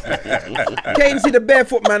 Kane see the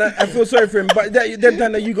barefoot man, I feel sorry for him. But them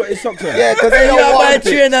time that you got his socks on. Yeah, because they don't want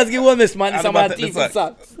trainers give homeless man some decent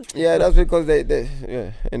socks. Yeah, that's because they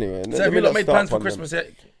yeah. Anyway. So have you not made plans for Christmas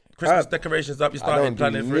yet? Christmas decorations up. You started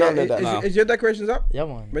planning for it. Is your decorations up? Yeah,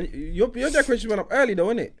 man. Your decorations went up early, though,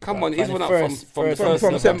 innit? Come on, he's went up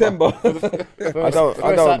from September. I don't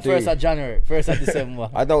do. 1st of January, 1st of December.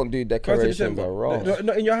 I don't do decorations, bro.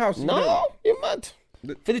 Not in your house. No, you're mad.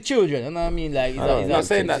 For the children, you know what I mean? Like, I'm not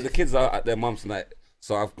saying that the kids are at their mum's tonight,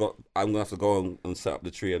 so I'm gonna have to go and set up the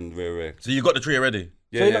tree and rear. So you got the tree already?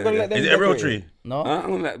 Yeah. So you're not gonna let them Is it a real tree? No. I'm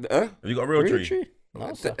gonna let. Have you got a real tree?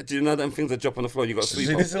 No, do you know them things that drop on the floor? You got to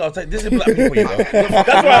sweep. This is black people, you know.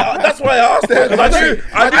 That's why I asked that.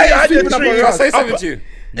 I did the tree. I'll say something to you.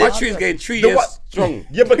 My tree's getting 3 years strong.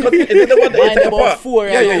 Yeah, because it's the one that you take apart. 4,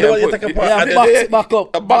 yeah. The one you take apart. Yeah, back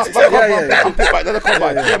up. And put back the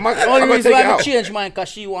cover. Yeah, the only reason why I changed mine because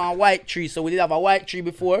she want a white tree, so we did have a white tree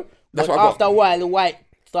before. But after a while, the white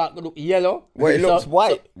start to look yellow. Where it looks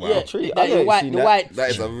white. Yeah, tree. The white.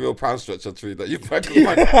 That is a real pound stretcher tree that you find.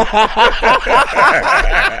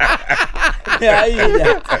 Yeah, I hear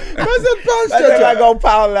that. What's a pound stretcher? I go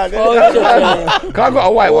pound land. I got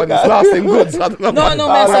a white one that's lasting good. So I don't know. No,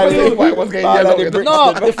 man. The white one's getting yellow.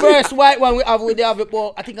 No, the first white one we have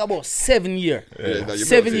about, I think about 7 years.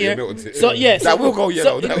 7 years. So yes, that will go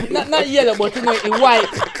yellow. Not yellow, but you know,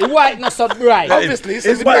 the white not so bright. Obviously,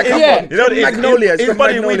 it's magnolia. It's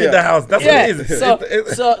funny weed in the house. That's what it is.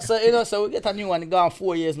 So you know, so we get a new one. Gone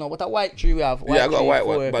 4 years now. But a white tree we have. Yeah, I got a white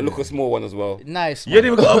one, but look a small one as well. Nice. You ain't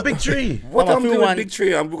even got a big tree. What I'm doing with a big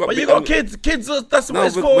tree? But you got kids. Kids, that's what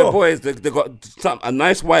it's for. We're boys. They got a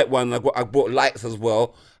nice white one. I bought lights as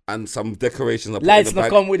well and some decorations. Lights not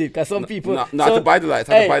come with it because some people. No, I have to buy the lights.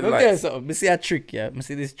 I have to buy the lights. Me see a trick. Yeah, me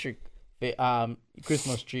see this trick. The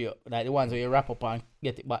Christmas tree, like the ones where you wrap up and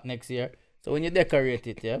get it back next year. So when you decorate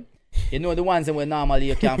it, yeah. You know the ones that where normally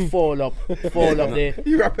you can fold up there.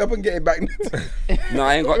 You wrap it up and get it back. No,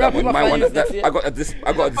 I ain't got that one. My one, I got a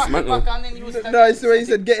dismantle. No, it's the way you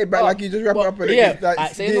said get it back, like you just wrap it up and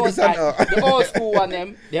it's so you know, the old school one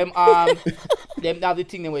them have the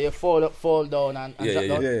thing where you fold down and drop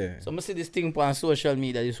down. Yeah. So I see this thing on social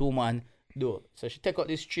media, this woman do. So she take out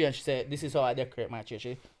this tree and she said, this is how I decorate my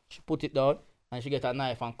tree. She put it down and she get a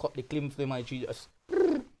knife and cut the climb flame on the tree just.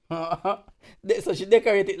 So she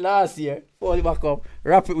decorated it last year, fold it back up,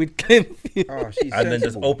 wrap it with cling film, Oh, she's And then just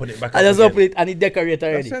sensible. open it back up. and just again. open it, and it decorated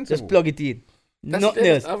already. sensible. Just plug it in. That's Nothing it.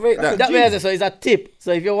 else. I rate that. That way, so it's a tip.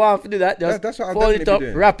 So if you want to do that, just That's what I'll fold it definitely up, be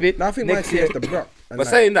doing. wrap it. Now, I think my next year. is the Brock. and But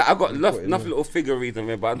like- saying that, I got enough it in little figurines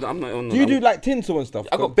and but I'm not on. Do you do like tinsel and stuff?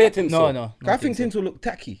 I got bare tinsel. No. I think tinsel look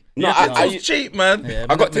tacky. No, Yeah, I tinsel's cheap, man. Yeah,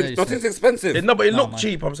 got but tinsel. No, tinsel's expensive. No, but it No, looked man.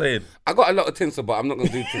 cheap, I'm saying. I got a lot of tinsel, but I'm not gonna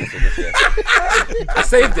do tinsel this year. I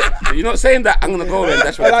saved it. You're not saying that I'm gonna go and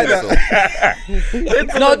dash my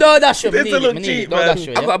tinsel. No, dash it. Tinsel look Me need cheap, it. No, man. dash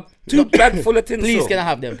it. I got a 2 bag full of tinsel. Please, can I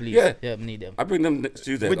have them, please? Yeah. Yeah, me need them. I bring them next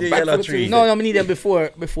Tuesday. With A the bag yellow full of tree. tinsel. No, me need them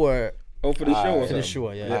before Oh, for the show or for the something? show.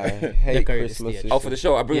 I Yeah. hate Decorate the Christmas. stage. Oh, for the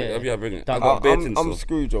show, I bring Yeah, it. Yeah, I bring it. I Thank got bare I'm tinsel.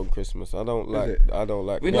 Scrooge on Christmas. I don't like. it? I don't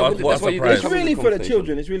like. We What- know, what that's what you surprise. It's really for the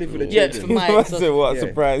children. It's really for the Yeah, children. for my What's so, it? What a Yeah.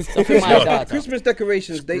 surprise! so for my daughter. Christmas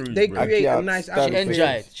decorations, they Scrooge, bro. create a can't nice stand She atmosphere.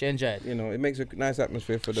 enjoyed it. She enjoyed it. You know, it makes a nice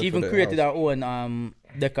atmosphere for the. She even for the created house. her own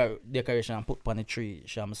decoration and put on the tree.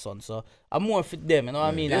 She and my son. So I'm more for them. You know what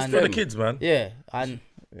I mean? It's And for the kids, man. yeah, and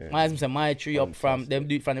my tree up from them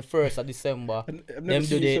do it from the 1st of December. I've never Them do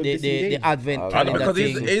seen you so the disengaged. Advent I know, calendar because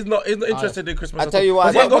thing. he's not interested in Christmas. I tell you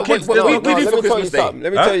what. He's got kids. what- there's we no- do let for me tell you Christmas Day? something.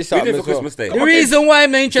 Let me Huh? tell you We something. do for as well. Christmas Day. The reason why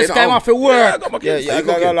my interest Stay came at off for Yeah, I work. got my Yeah, kids. yeah. I'm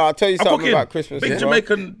No, cooking. I'll tell you I'm something cooking about Christmas. Big as well.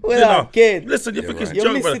 Jamaican Well, dinner. kid. Listen, you think it's You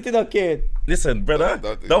junk, miss brother. it in a kid. Listen, brother.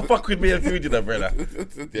 Don't fuck with me and food, you know, brother.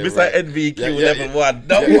 Yeah, Mr. right. NVQ Yeah, yeah, level 1.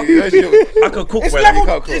 No, Yeah, sure. I can cook, It's brother. level.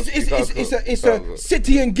 can't cook. It's You can't it's cook. a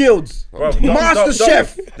city and guilds. Bro, Master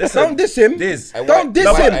Chef. Listen, Don't diss him. This. Don't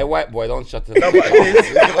diss him. Hey, white boy, don't shut it. No, but this.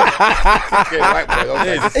 Okay, white boy, don't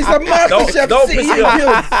shut it. It's a Master Chef Don't city piss me and off.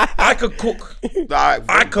 guilds. I can cook. Alright,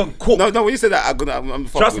 I can cook. No, when you say that, I'm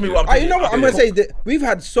Trust me, what I'm You know what? I'm gonna say that we've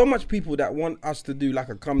had so much people that want us to do like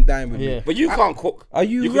a come dine with Yeah. me. But you can't cook. Are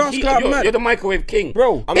you can rascal heat- out you're, mad? you're the microwave king.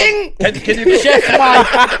 Bro, Bing! Can you Chef Mike.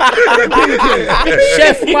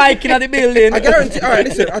 Chef Mike in the building. I guarantee. All right,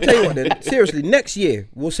 listen. I'll tell you what. Then seriously, next year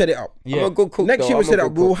we'll set it up. Yeah. I'm a good cook. Next though. year we'll I'm a set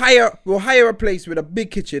it good up. We'll hire a place with a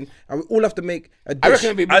big kitchen, and we all have to make a dish. I reckon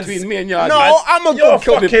it'll be between me and Yardi. No, I'm a You're good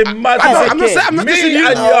cook. fucking mad. I'm not Me dissing you.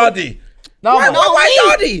 and Yardi. No,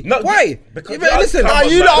 Why Yardi? No, Why? because Yeah, listen. Yardi- Are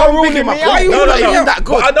you Come lot on, are man. ruling me Why out? you No, not no, even no. that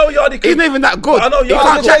good? But I know Yardi. He's not even that good. I know You Yardi.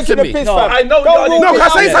 can't chat to taking the me. piss, No. fam. I know Don't Yardi. rule No, me can I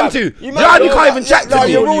out, say yeah. something to you? You might Yardi know can't even that- chat no, to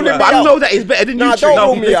me. you're ruling me But I out. know that he's better than you. Nah, two. don't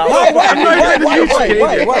rule me out. Why? Why? I'm not Why? even Why? you Why? fucking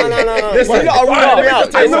Why? idiot. Why? No. Listen, You lot are alright, ruling me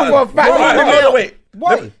out. let me I know for a fact. Alright, Let me- hold on, wait.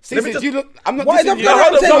 Why? See, Let me since just- you look, I'm not Why dissing the you. fuck- No,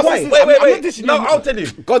 hold on, Say no, why. wait, I'm wait, not wait. dissing No, you. I'll tell you.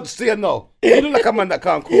 God say no. You look like a man that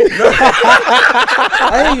can't cook.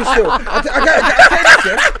 I hear you still. I tell you this,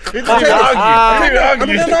 yeah.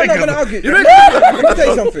 I'm not gonna argue. Let me tell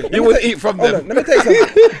you something. You would eat from Hold them. on, let me tell you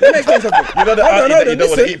something. Let me explain something. You know the Hold on, auntie hold that you on, don't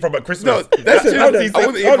want to listen. eat from at Christmas. No, that's Listen, true. hold on. I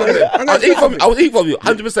wouldn't eat Hold from on. them. I'm gonna I would say eat from. something. I would eat from you,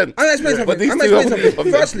 100%. I'm gonna explain But something. these I'm two gonna I explain wouldn't eat something.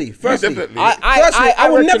 from them. Firstly, Definitely. I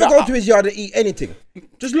would never reckon go to his yard to eat anything.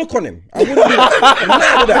 Just look on him. I wouldn't do that. I'm not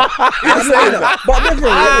gonna do that. I'm not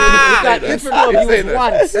doing that. But different.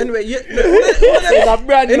 once. Anyway, It's a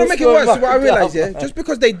brand you know, new make it store worse. back What I in realize, town. yeah, just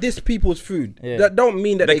because they diss people's food, Yeah. that don't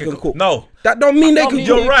mean that they can cook. No. That don't mean they can mean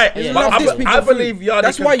cook. You're right. Yeah. But Love this people's I believe food. Yardi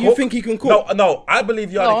That's can why cook. you think he can cook. No, I believe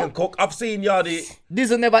Yardi No. can cook. I've seen Yardi.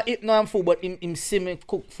 Diesel never eat no food, but him see me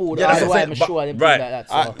cook food. Yeah, That's that's why what I'm I'm saying, sure them but- things right. like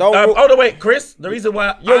that. So. Don't. Oh, no, wait, Chris. The reason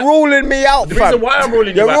why You're ruling me out, the fam. reason why I'm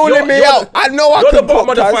ruling you You're out. ruling me out. I know I You're the can bottom cook,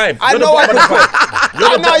 of the cuz. five. I You're the know I bottom can of the cook. five. You're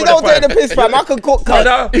I the know you bottom don't of the take the five. piss, fam. I can cook, cuz.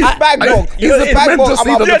 No. It's bag bog. He's You're a bag bog. I'm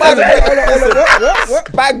a mental bag sleep.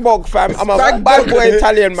 boy. Bag bog, fam. I'm a Bag bag bog. boy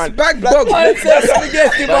Italian man. Bag bug. I said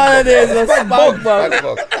spaghetti bolognese,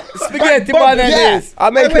 spaghetti bug, bolognese. I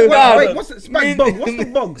make Wait, it. wait, what's the spag bug? What's the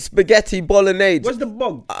bug? Spaghetti bolognese. What's the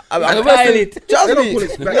bug? I'm File it. Just They don't me. call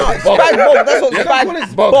it spag. No, spag bog. That's what They don't call it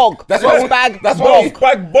spag bog. That's what- spag that's bog. what-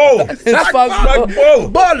 Spag bowl. Spag bowl.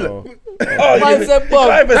 Ball. Oh, Man said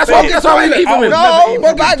bug. That's why we eat from him. No,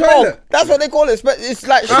 Bog spag is bog. toilet. That's what they call it. It's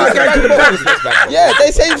like Ah, spag okay, bog. Yeah,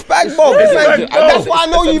 they say spag bog. spag bog. That's why I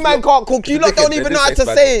know you man can't cook. You lot don't even know how to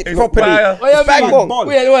say it It's properly. fire. Oh, yeah, Spag man. bog.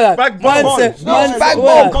 Wait, hold on. Spag Man bog. said, No, man spag said, bog. hold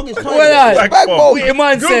on. Bog is Hold toilet. on. Spag Spag bog. bog. Wait,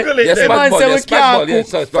 man said, Google it. Yes, the then. man spag bol, said we yes, spag bol, can't yes,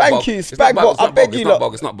 cook. so it's not Thank bog. you, It's spag not bol. bog, it's I not beg bog, you it's not lot.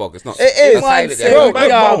 bog, it's not bog, it's not. It is. Man It's said Bro, we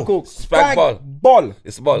can't cook. Spag bol. Ball.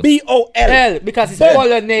 It's bol. B-O-L. L, because it's Yeah.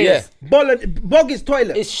 bolognese. Yeah. Ball. Bog is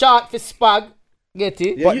toilet. It's short for spag.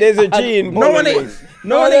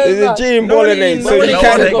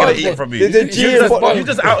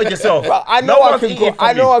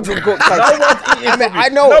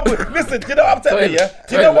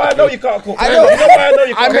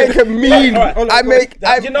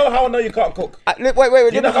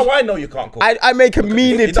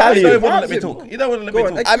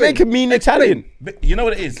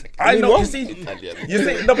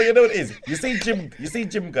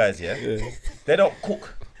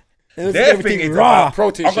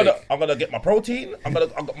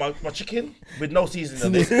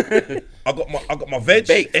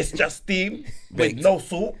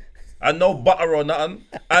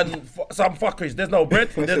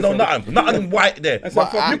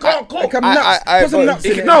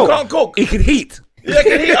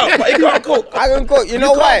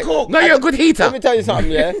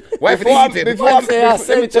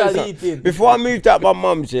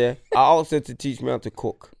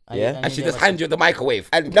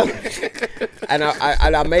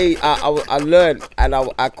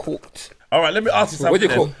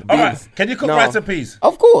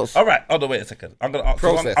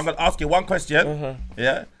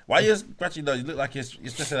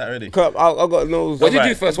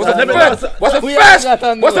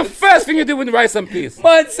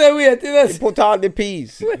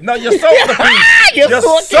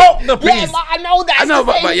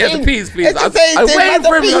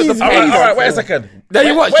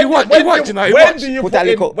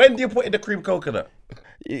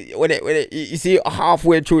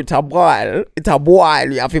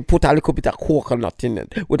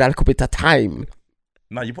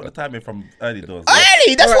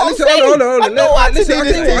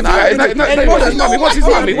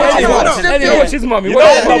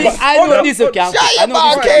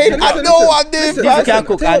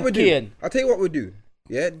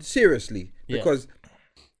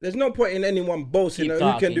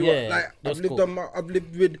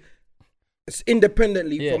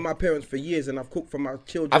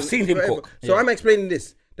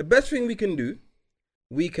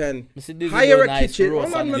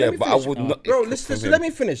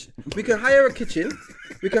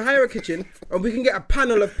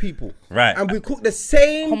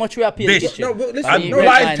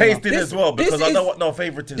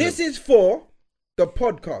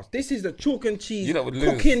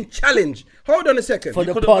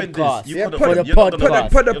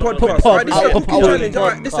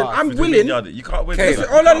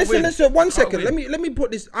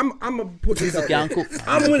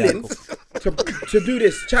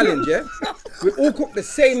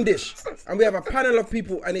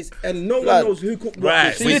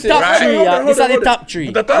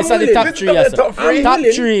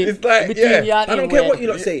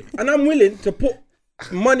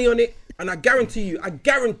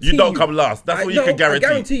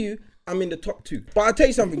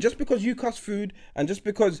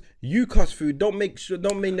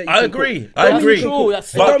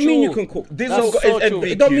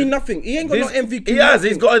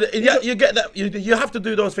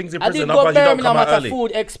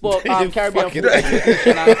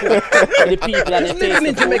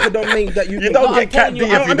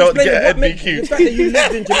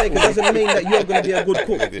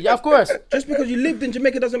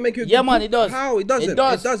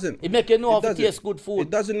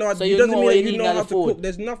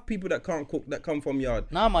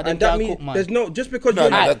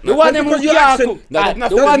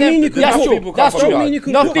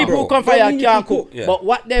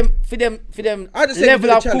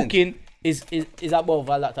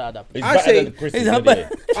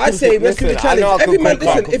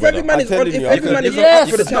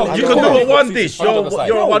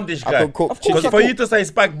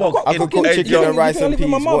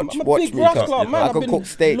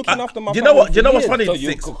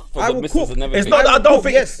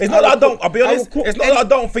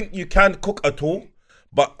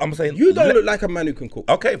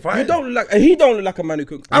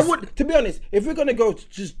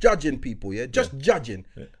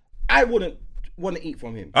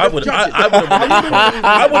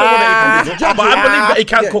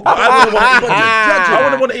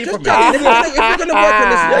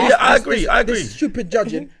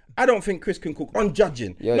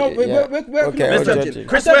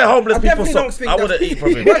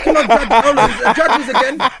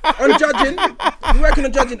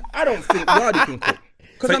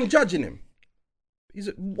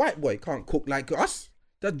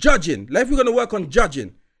 judging, like if we're gonna work on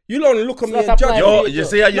judging, You'll only look at me It's and not judge applying. me. You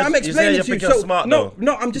see how No, I'm you see how explaining you're to you. thinking So, smart no,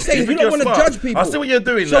 though? I'm just saying you think don't you're want to smart. judge people. I see what you're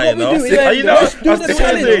doing So now, what you we know. do is I know. let's do I the see what you're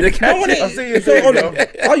challenge. doing. No one I see what you're ain't. So doing, hold you on. know.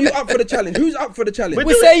 Are you up for the challenge? Who's up for the challenge?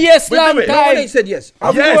 We say yes We long do it. No one time. ain't said yes.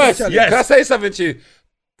 I'm Yes, up for the challenge. yes. Can I say something to you?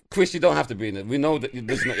 Chris, you don't have to be in it. We know that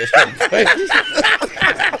this is not your strength.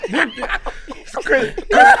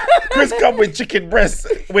 Chris come with chicken breasts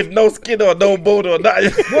with no skin or no bone or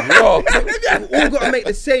nothing. We all got to make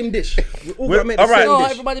the same dish. We all got to make the All right. same No,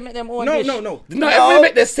 dish. everybody make them own No, dish. no, no. No, everyone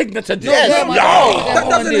make their signature dish. Yeah, No. man, That own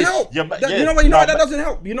doesn't dish. help. Yeah, but- That- yeah. You know why? You know No, why that but- doesn't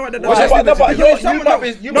help. You know why that Why? doesn't help. No, but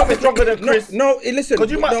Because you might be stronger than Chris. No, listen.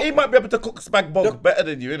 Because no, he might be able to cook spag bog better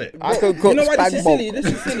than you, innit? I could You cook know why this spag is bog. silly? This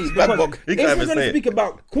is silly. Spag Because bog. You if can't we're even going to say it. speak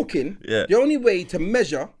about cooking, Yeah. the only way to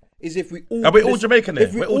measure is if we all. Are we do all this- Jamaican then?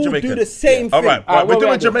 If we We're all all Jamaican. do the same thing. All right, Ah, we're what we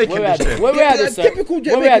doing are Jamaican What we are dish doing? then. What we are Yeah, doing, sir? typical What we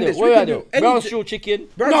Jamaican are doing? dish. What We we can are do doing? any Brown di- stew chicken.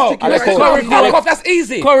 Brown No, chicken, let's rice, curry fuck goat. off. That's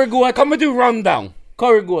easy. Curry goat. Come and do rundown.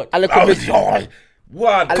 Curry goat. A little bit, Oh,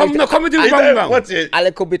 one. Come and do Is that- rundown. What's it? a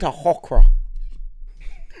little bit of okra.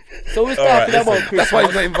 So we're All right, talking about listen. Christmas. That's why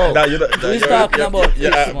he's not involved. No, you're not. We're talking about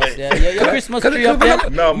Christmas. mate. Yeah, your Christmas Can tree I- up there. No,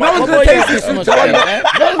 No man. one's How gonna about your take this Christmas to tree? one. eh?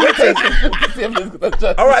 No one's gonna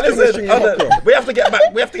take All right, String listen. of okra. We have to get back.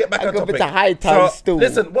 We have to get back on A bit topic. of high time still.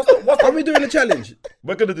 Listen, what's Are we doing a challenge?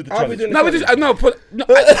 We're gonna do the Are we challenge. doing a No, we challenge? just no. Put no.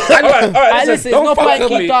 All right, Hey, listen. listen, don't no fuck point with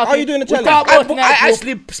keep me. talking. Are you doing a We challenge? talk I about tonight, bro.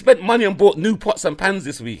 actually spent money and bought new pots and pans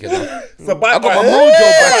this week. You know? So buy, I got my buy- mojo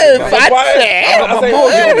back. so buy- I got my I say-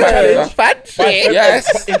 mojo back. Hey, you know? Fancy.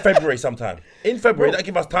 Yes. in February sometime. In February, that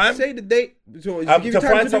give us time Say the date. So give you to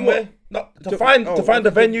time find do somewhere. what? No, to find oh, the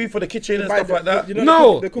venue for the kitchen and buy stuff the- like that. you know,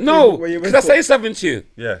 No, the cooking no. where you Can went I say for. something to you?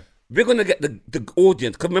 Yeah. We're gonna get the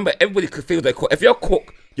audience. Cause remember, everybody could feel they cook. If you're a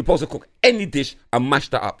cook, you're supposed to cook any dish and mash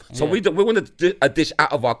that up. So we want to do a dish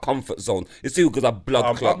out of our comfort zone. You see, because our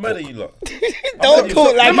blood clot. I'm ready, you lot. Don't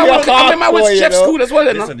talk like Remember, you're I went to hardcore, chef you know. school as well.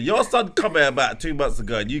 You know? Listen, your son come here about 2 months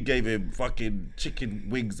ago and you gave him fucking chicken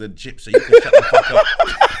wings and chips so you can shut the fuck up.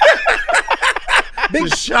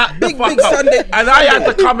 Big, Shut big, the fuck big up. Sunday. And I had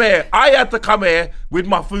to come here. I had to come here with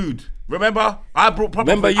my food. Remember? I brought proper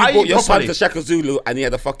Remember, food. you I brought eat your son properly. to Shaka Zulu and he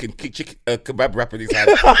had a fucking chicken kebab wrap in his hand.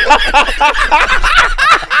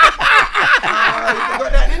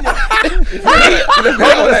 Hold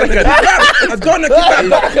on a second. I've done a kebab.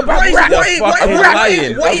 Fucking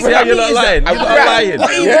lying. What is See how you're not that? lying? You're not lying.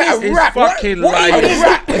 Yeah, a He's wrap. fucking What lying. is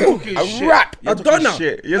that? A wrap. A donut.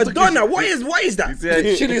 shit. You're A talking donut. shit. What is that?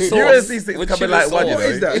 Chili sauce. USC six With coming chili like one. You sauce. know. What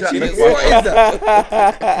is that? Shut the What fuck is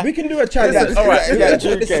that? We can do a challenge. Listen, all right. We Yeah, have to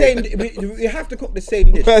cook the okay. same. We have to cook the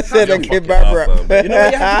same dish. I said a Have to. kebab wrap. You know why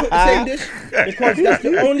you have to cook the same dish? Because that's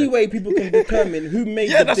the only way people can determine who made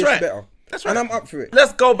Yeah, the that's dish right. better. That's right. And I'm up for it.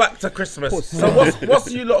 Let's go back to Christmas. So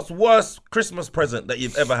what's you lot's worst Christmas present that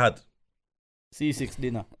you've ever had? C6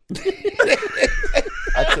 dinner.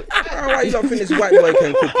 Why you don't think this white boy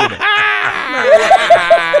can cook? You know?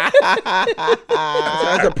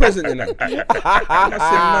 As a present, you know. I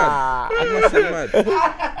must say mad.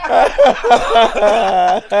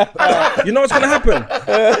 You know what's gonna happen?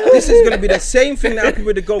 This is gonna be the same thing that happened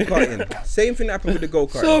with the go-karting. Same thing that happened with the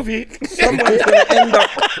go-karting. Someone's gonna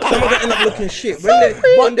end up looking shit.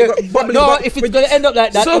 When they got bubbly No, butt- if it's gonna end up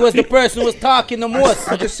like that, it was the person who was talking the most.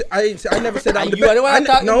 I never said I'm the You are the one best.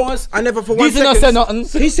 talking the No, most. I never for 1 Dizzy no second. say nothing.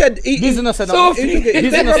 He said Dizzy no say he nothing. took it.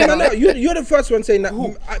 Dizzy no say nothing. You're the first one saying that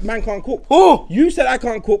man can't cook. Who? You said I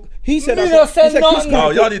can't cook. He said Me I no can't. say He said Chris nothing. can't No,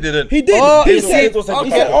 cook. Yanni didn't. He did. Oh, he he said, said-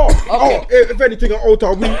 he said, if anything, an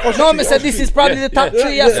altar, we. No, me said this is probably the top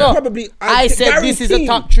three. Yes, sir. Probably. I said this is a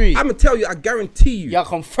top three. I'm gonna tell you. I guarantee you. You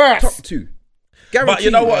come Top first. 2. Guarantee But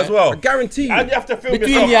you know what man. as well? I guarantee you. And you have to film Between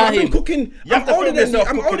yourself. you and I've been him. cooking. You have I'm to older film than him. yourself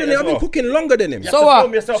I'm cooking older it than him. as I've been well. cooking longer than him. You have So to what?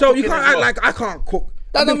 film yourself So you cooking can't as act well. like I can't cook.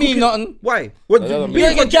 That I've don't been mean cooking- nothing. Why? What,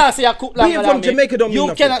 You can't say I cook longer being than from me. Jamaica don't mean You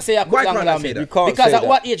nothing. cannot say I cook Why longer can't I than say me. that? You can't Because say at that.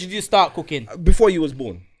 what age did you start cooking? Before you was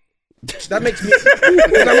born. That makes me.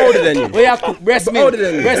 Because I'm older than you. Where you cook breast I'm milk. older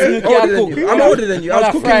than you. Breast milk Older you than cook. you. I'm older than you. I was Man,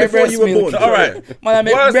 I cooking fry before breast you were milk. born. All right. Man, I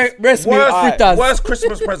make breast milk Worst, fritters. worst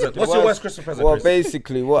Christmas present. What's your worst Christmas present, Well, Chris?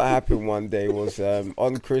 basically, what happened one day was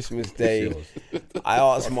on Christmas Day, I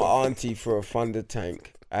asked my auntie for a thunder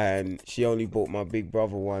tank, and she only bought my big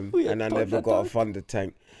brother one, and I never got a thunder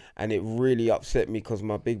tank. And it really upset me because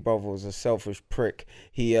my big brother was a selfish prick.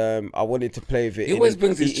 I wanted to play with it. He always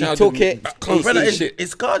brings his He child took in it. Brother, constant shit.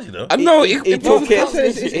 it's God, you know. I know. He took it.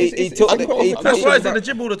 He took That's why he's in the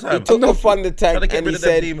gym all the He time. took the thunder Trying to tank get and rid he of them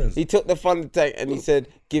said demons. he took the thunder tank and he said,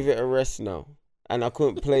 "Give it a rest now." and I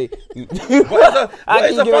couldn't play.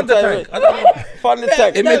 What is a Thunder Tank? I don't know. Thunder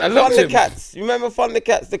Tank. It meant a lot to him. Thundercats. You remember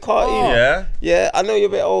Thundercats, the cartoon? Yeah. Yeah, I know you're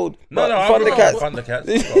a bit old. No, but I remember Thundercats.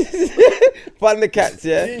 Thundercats,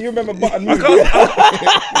 yeah. You remember Button I Movie?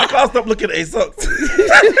 I can't stop looking at his socks.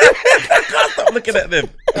 I can't stop looking at them.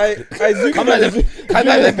 I zoom in on his Come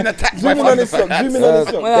like they've been attacked by zoom in on his sock. Thundercats. Zoom in on his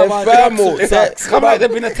sock. They're thermal. Come like they've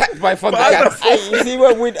been attacked by Thundercats. You see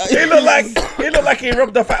when He looked like he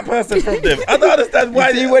robbed a fat person from them. I don't understand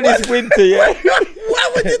why. see when it's winter, yeah.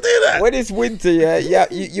 Why would you do that? When it's winter, yeah,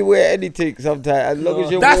 you wear anything sometimes as long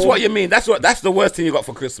as you're That's warm. what you mean. That's the worst thing you got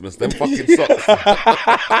for Christmas. Them fucking socks.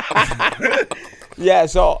 Yeah,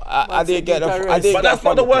 so I didn't get But that's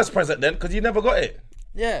not the worst present then, because you never got it.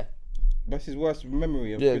 Yeah. That's his worst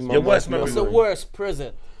memory of Yeah, Christmas. Your worst memory. What's the worst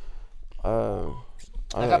present?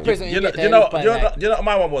 Like a present You you know, get you know, to you know, you know what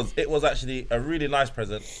my one was? It was actually a really nice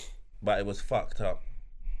present, but it was fucked up.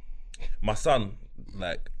 My son,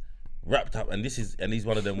 like, wrapped up, and he's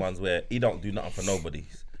one of them ones where he don't do nothing for nobody.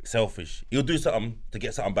 He's selfish. He'll do something to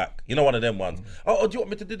get something back. You know, one of them ones. Oh, do you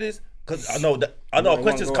want me to do this? Because I know a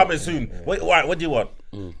question's coming soon. Yeah. Wait, all right, what do you want?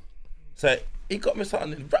 So he got me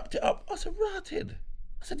something and wrapped it up. I said, rotted.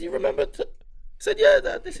 I said, do you remember? He said, yeah,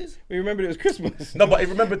 this is. We remembered it was Christmas. No, but he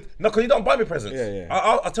remembered. No, because he don't buy me presents. Yeah.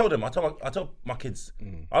 I told him. I told my kids.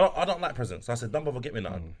 I don't like presents. So I said, don't bother get me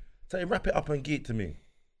nothing. So he wrap it up and give it to me.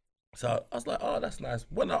 So I was like, oh, that's nice.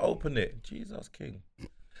 When I opened it, Jesus King,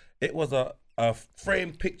 it was a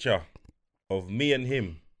framed picture of me and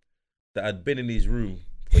him that had been in his room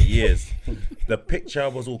for years. The picture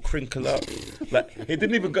was all crinkled up. Like he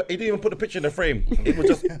didn't even put the picture in the frame. It was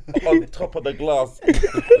just on top of the glass.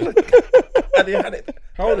 And he had it.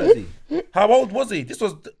 How old is he? How old was he? This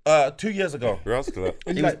was 2 years ago. Rascal.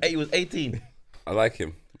 He was 18. I like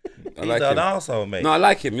him. I He's like an him. arsehole, mate. No, I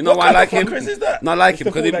like him. You know What why I kind of like him? fuck Chris is that? No, I like him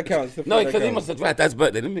the because thought that counts, the no, thought that because he counts. must have tried Dad's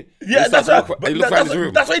birthday. Didn't he? Yeah, that's right. But He looked around his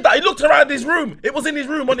room. That's what he done. He looked around his room. It was in his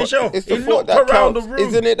room on his shelf. It's He the thought looked that around counts. the room.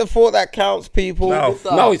 Isn't it the thought that counts, people? No.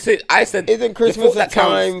 No, I said. Isn't the Christmas thought a that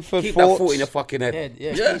counts, time for keep thoughts? that thought in your fucking head.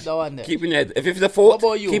 Yeah, Yeah. keep that one there. Keep in your head. If it's the What thought,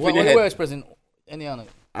 about you? keep What in your was head. the worst present? Any other?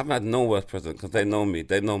 I've had no worse present because they know me.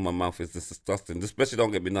 They know my mouth is disgusting. Especially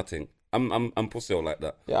don't get me nothing. I'm pussy like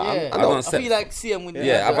that. Yeah, Yeah, I don't don't. I accept- feel like seeing with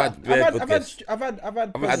Yeah, I've had very good gifts. I've had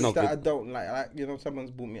had presents no that good- I don't like. Like, you know,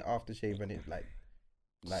 someone's bought me aftershave and it's like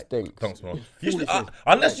Stink. Don't smell. Foolishness.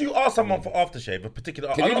 Unless you ask someone for aftershave, a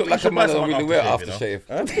particular. Can you look like a man that don't really wear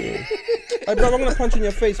aftershave? Hey, bro, I'm gonna punch in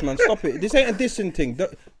your face, man. Stop it. This ain't a dissing thing.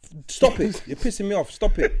 Stop it. You're pissing me off.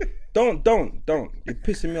 Stop it. Don't. You're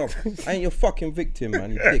pissing me off. I ain't your fucking victim,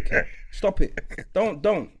 man. You dickhead. Stop it.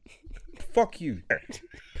 Don't. Fuck you.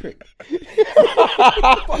 Prick.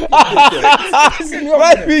 Pissing me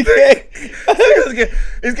off, innit?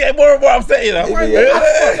 He's getting more and more upset, you know. Why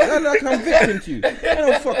I'm like I'm victim to you.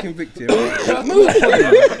 I'm no fucking victim. Move for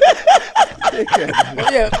you.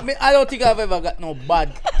 Dickhead. Yeah, I don't think I've ever got no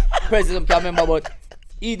bad present. I remember about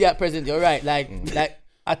idiot present. You're right. Like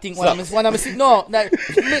I think when I'm no, let me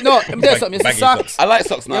tell you something. It's socks. I like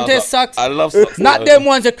socks now. Them taste socks. I love socks. Not them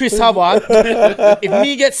ones that Chris have on. If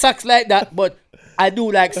me get socks like that, but I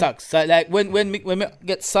do like socks. So like when me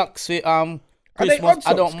get socks with Christmas, odd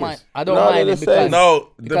I don't socks, mind. Chris? I don't No, mind they're it the because same. No,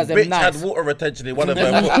 the Because they're bitch nice. had water retention in one of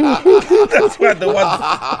them. That's why the one.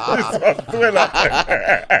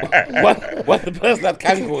 What the person had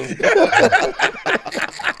cankles?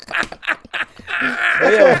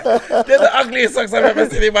 They're the ugliest socks I've ever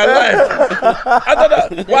seen in my life. I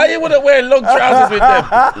don't know why you wouldn't wear long trousers with them.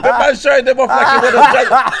 The man showing them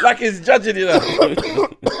off like he's judging, you know.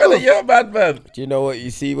 Brother, you're a bad man. Do you know what you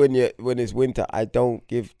see when it's winter? I don't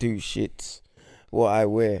give two shits what I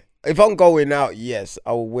wear. If I'm going out, yes,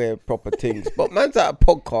 I will wear proper things. But man's at a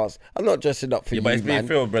podcast. I'm not dressing up for Yeah, you, but it's being man.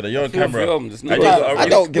 filmed, brother. You're on camera. I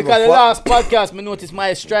don't give a because the fuck. last podcast, me noticed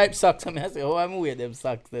my striped socks. I said, oh, I'm wearing them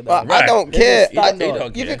socks. Then. But Right. I don't care. You don't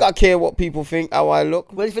You care. think I care what people think, how I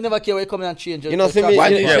look? Well, if you never care, why you come in and change your You know what I mean?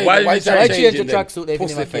 Why tracksuit? do you Yeah, change? why Why you try change changing your them? tracksuit if you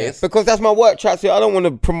Pussy never care? face. Because that's my work tracksuit. I don't want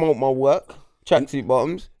to promote my work. Tracksuit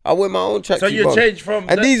bottoms. I wear my own tracksuit So you bottoms. change from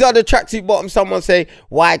And these are the tracksuit bottoms. Someone say,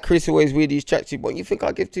 why Chris always wear these tracksuit bottoms? You think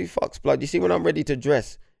I give two fucks, blood? You see, when I'm ready to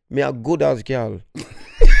dress, me a good ass girl.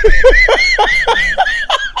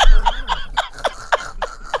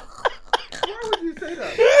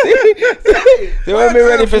 So when we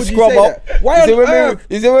ready for would you scrub say up, that? Why you see on when earth?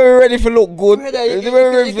 we when we ready for look good, Brother, you see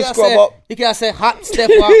when we ready for scrub up. You can say hot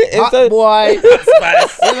stepper, hot a- boy.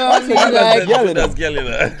 spice. You know what I mean? Like, That's girl, you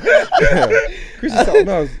know. Chris is something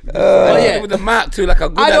else. With the mark too, like a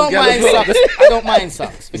good I don't girl mind as well. socks. I don't mind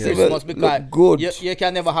socks for Christmas because good. you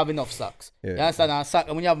can never have enough socks. Yeah. You understand?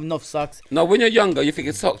 And when you have enough socks, No, when you're younger, you think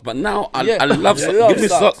it's socks, but now I Yeah. love Yeah. socks. Love Give me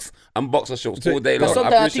socks. socks and boxer shorts all day long. because I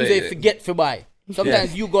sometimes things appreciate they it. forget to buy.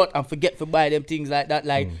 Sometimes you got and forget to buy them things like that,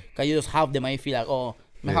 like because you just have them and you feel like, oh,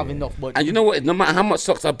 I have enough. But And you know what? No matter how much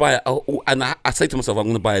socks I buy, and I say to myself, I'm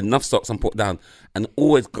going to buy enough socks and put down, and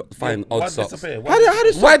always find odd socks. Disappear? How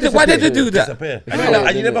does Why did they do that? Disappear?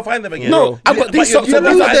 And you never find them again. No, I've got these socks. you These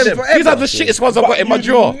lose are them the forever. shittest ones I've got in my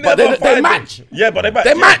drawer, but they match. Yeah, but they match.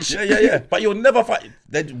 They match. Yeah. But you'll never find.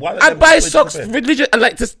 I buy socks religious. I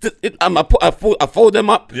like to. I fold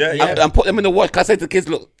them up. Yeah. And put them in the wash. Cause I say to the kids,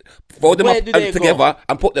 look, fold them Where up do they together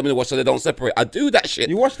and put them in the wash so they don't separate. I do that shit.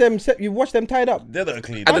 You watch them tied up. They're not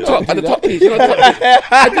clean. At the top piece, you know.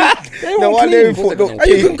 Top piece. They No won't wonder clean. you thought,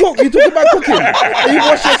 And you can cook. You talk about cooking. And you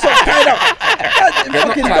wash your socks tied up.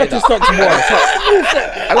 Fucking tied dirty up. socks, boy. I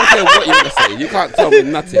don't care what you're gonna say. You can't tell me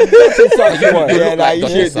nothing. Dirty socks, boy. Yeah, nah, you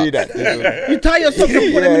Dodgy should socks. do that. You tie your socks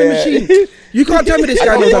and put them in the machine. You can't tell me this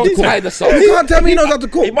guy knows how to don't tie cook. the socks. You can't tell me he knows how to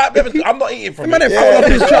cook. He might be able to, I'm not eating from Man, it. they fold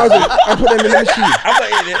up his trousers and put them in the machine. I'm not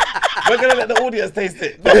eating it. We're gonna let the audience taste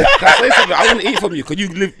it. Can I say something? I want to eat from you because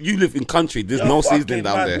you live in country. There's no seasoning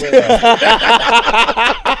down there.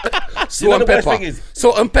 Salt and pepper.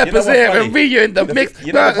 Salt and pepper's what's here funny? and you in the mix.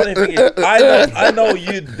 You know what the funny thing is? I know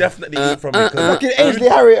you definitely eat from it. Fucking Ainsley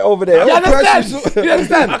Harriet over there. You understand? You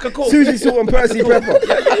understand? I can cook. Susie Salt and Percy Pepper.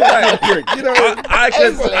 You know, I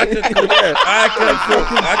can cook. I can cook.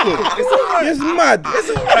 It's alright. it's mad.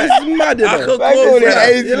 alright. It's mad, you I know. can Back cook. on it, brother.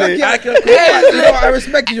 Ainsley. Lucky I can cook. You know, I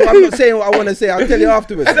respect you. I'm not saying what I want to say. I'll tell you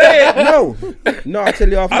afterwards. Say it. No, I'll tell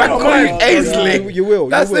you I afterwards. don't mind. Ainsley. You will.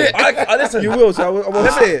 That's you will. it. I listen. You will. So I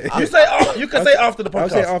won't say it. You say you can say after the I'll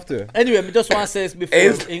say it podcast. after. anyway, I just want to say this before,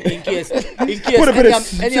 in case Put a bit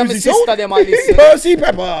of any of my Susie sister Salt. them are listen. Percy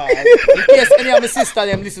Pepper. In case any of my sister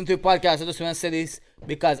them listen to the podcast, I just want to say this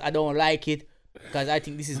because I don't like it. Because I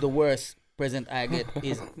think this is the worst present I get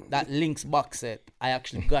is that Lynx box set. I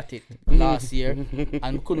actually got it last year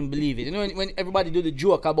and couldn't believe it. You know when everybody do the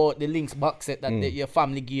joke about the Lynx box set that your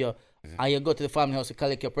family give you, and you go to the family house to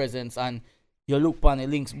collect your presents and you look upon the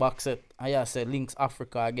Lynx box set. I say Lynx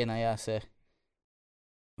Africa again. I say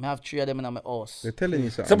I have 3 of them in my house. They're telling you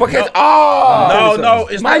something. So because No,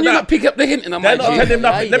 it's man, not you that. not pick up the hint in a They're not man. telling him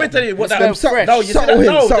nothing. Yeah, Let me yeah. tell you what It that. smell fresh. No, you see Subtle that?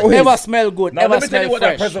 hint, subtle No, hint. Never smell good. no. Never Let me tell smell you what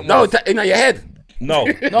that fresh. present No, was. in your head. No.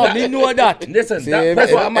 No, me know that. Listen, See, that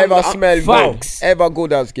present. ever smell Facts. good. Ever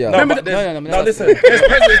good as girl. No, Remember but the- there's- No, no, never listen. say There's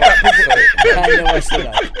presents that people. I never say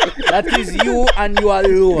that. That is you and you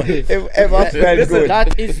alone. Ever smell Listen, good.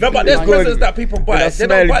 That is No, but you there's and presents that people buy. With a They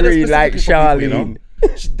smell don't buy them green like specifically for people, you Charlene.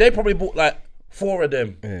 know? They probably bought like 4 of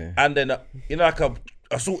them, Yeah. and then like a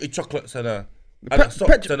salted chocolates and a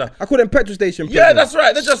socks and a. I call them petrol station. Yeah, presents. that's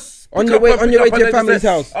right. They just On pick your up way- and on pick your way up to your and they family's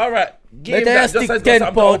just say, house. All right, give Better that. you Just stick says 10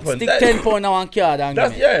 something pounds. open. Stick That- 10 pounds now on card and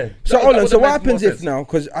That's give me. yeah. So That hold on. would So what make happens more if sense. now?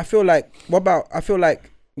 Because I feel like I feel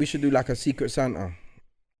like we should do like a Secret Santa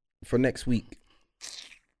for next week.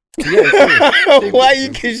 Why you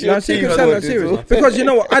kiss No, your Secret teeth? Santa, serious. Because you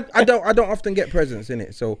know what? I don't often get presents in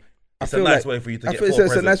it, so I It's a feel nice like way for you to I get feel 4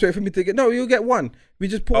 it's a nice presents. way for me to get. No, you'll get one. We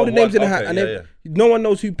just put Oh, all the names one, in the hat, okay, and yeah, then no one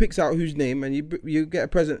knows who picks out whose name, and you get a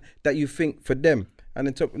present that you think for them. And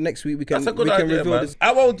then next week we can That's a good we can idea, reveal man. this.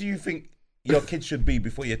 How old do you think your kids should be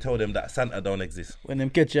before you tell them that Santa don't exist? When them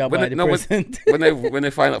catch you When by they, the no, present. when they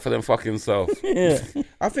find out for them fucking self. Yeah.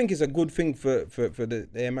 I think it's a good thing for the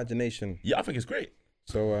imagination. Yeah, I think it's great.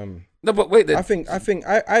 So No, but wait. I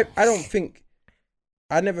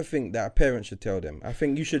never think that a parent should tell them. I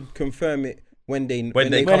think you should confirm it when they they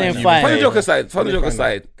When they come to you. find Funny it. joke aside. when Funny they joke find out.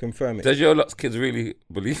 aside. Confirm it. Does your lot's kids really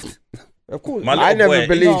believe? Of course. My I little never boy,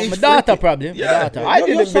 believed. No, my daughter probably. Yeah. My daughter. I Your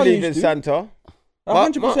didn't son believe in used to. Santa.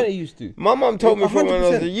 100% he used to. My mum told me from when I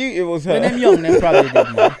was 100%. a youth it was When her. them young, them probably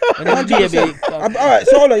did, man. When them baby. All right,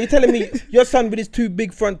 so hold on. You're telling me your son with his 2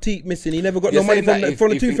 big front teeth missing, he never got no money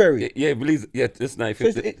from the tooth fairy? Yeah, believes. Yeah, this night. So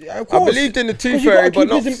of I course. believed in the 'Cause tooth you gotta fairy, but keep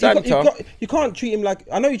not him- Santa. you can't treat him like.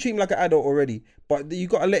 I know you treat him like an adult already, but you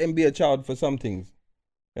gotta let him be a child for some things.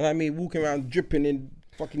 You know what I mean? Walking around dripping in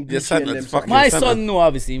fucking Yeah, Gucci Santa's and them. fucking- My Santa. son know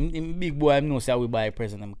obviously. Him big boy, him know say we buy a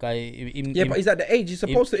present. Him, cause Yeah, but he's at the age he's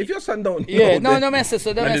supposed to. If your son don't, yeah, know, no, man. So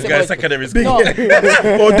And don't this say guy's about. secondary school. No,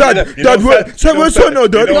 oh, dad, You know, where? So where's son now,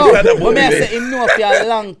 dad? no. Santa But me I boy. say him know for a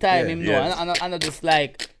long time. Him know, yes. and I not just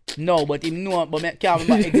like no, but him know. But me can't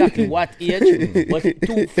remember exactly what age. But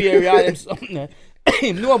tooth fairy or them something.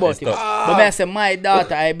 Him know about it. But me I say my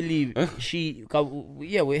daughter, I believe she. Cause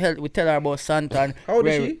yeah, we tell her about Santa. And How old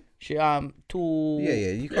is where- she? She 2. Yeah,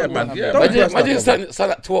 you can't. man, yeah. Don't burst Imagine that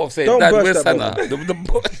son at 12 saying, Don't Dad, burst where's that Santa?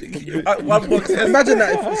 The One box says, Imagine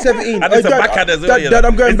that if 17. and it's a Dad, backhand as well. Dad,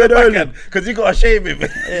 I'm going to bed early. Because you got to shave him.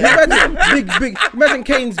 Imagine big. Imagine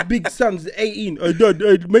Kane's big son's 18.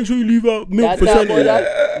 Dad, make sure you leave out milk for That, Sunday.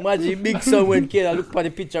 that, imagine big son when kid, I look at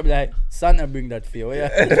the picture, be like, Santa bring that for you.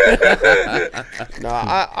 Yeah.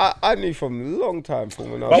 Nah, I knew from a long time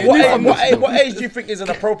from when I But was. what age do you think is an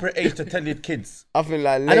appropriate age to tell your kids? I think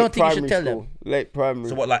like late I don't think you primary should tell school. them. Late primary.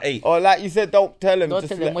 So what, like 8? Or like you said, don't tell them. Don't Just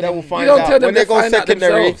tell them let when they they- will find You don't out. tell them, When they they go find out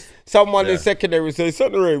secondary, themselves. someone in secondary says,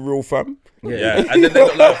 something ain't real, fam. Yeah, and then they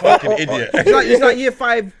look like a fucking idiot. It's like year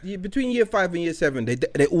 5, between year 5 and year 7,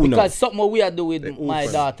 they all know. Because something what we are doing with all my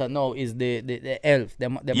friends. daughter now is the elf.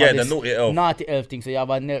 Them Yeah, have the this naughty elf. Naughty elf thing. So you have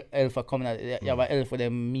an elf for coming out. You have an elf for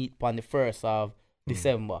them meet on the 1st of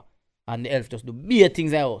December. And the elf just do big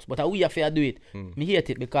things in the house. But we have to do it. Me hate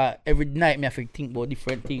it because every night me have to think about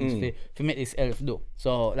different things to make this elf do.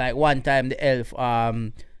 So like one time the elf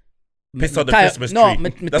Pissed on the tie- Christmas no, tree. me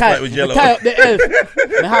That's tie, why it was yellow. Me tie up the elf.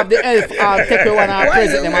 Me have the elf take away one of her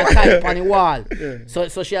present them and tie it on the wall.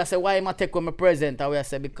 So she has said, why am I take away my present? And we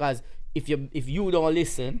said, because if you don't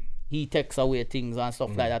listen, he takes away things and stuff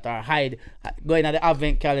like that, or hide, go in at the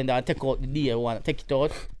advent calendar and take out the day one, take it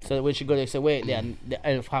out. So when she go there, say wait there, and the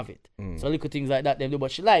elf have it. So little things like that they do,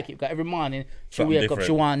 but she like it because every morning she Something wake up, different.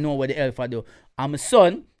 she want to know what the elf a do. And my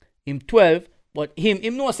son, him 12, but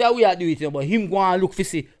him know say we are do it, you know, but him go and look for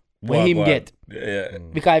see what him get. Yeah.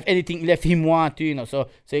 Because if anything left him want to, you know, so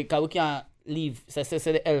because we can't leave. So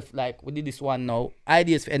the elf, like we did this one now.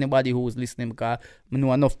 Ideas for anybody who's listening because I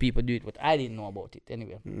know enough people do it, but I didn't know about it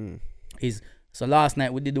anyway. Is so last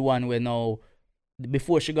night we did the one where now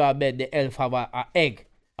before she go to bed, the elf have a egg,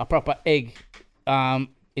 a proper egg,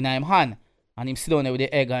 in him hand, and him sit down there with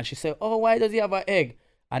the egg, and she said, "Oh, why does he have an egg?"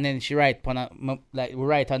 And then she write we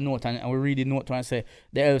write a note and we read the note and say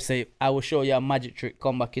the elf say, "I will show you a magic trick.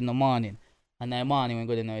 Come back in the morning." And in the morning when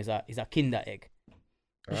we go there now is a kinder egg.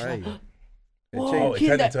 Aye. Whoa, it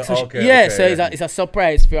kinder. turned into- So she- okay, yeah, okay, so yeah. it's a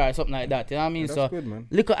surprise for her or something like that. You know what I mean? That's So good, man.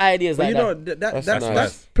 little ideas But like you that. know, that's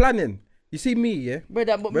nice. planning. You see me, yeah?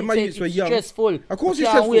 Brother, but When me my say youths were it's young- stressful. Of course Me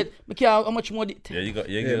it's can't stressful. wait. Me can't how much more Yeah, you got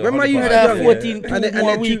When my honey youth pot. Yeah, young, 14 and then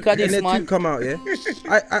more week of this, and then man. two come out, yeah.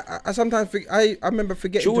 I sometimes I remember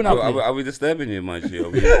forgetting Tune to up. put, Are we disturbing you, man?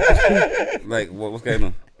 Like, what's going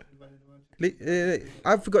on?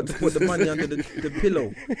 I forgot to put the money under the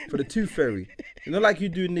pillow for the tooth fairy. You know, like you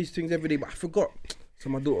doing these things every day, but I forgot. So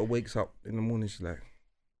my daughter wakes up in the morning. She's like,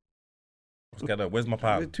 What's going on? Where's my "The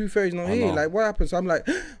pound? tooth fairy's not Oh, here. no. Like, what happened?" So I'm like,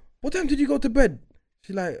 "What time did you go to bed?"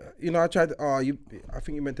 She's like, "You know, I tried. I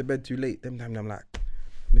think you went to bed too late." Them time I'm like,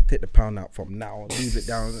 "Let me take the pound out from now, leave it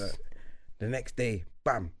down." The next day,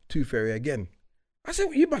 bam, tooth fairy again. I said,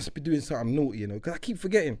 "You must be doing something naughty, you know, because I keep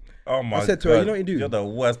forgetting." Oh my god. I said to her, "You know what you do?" You're the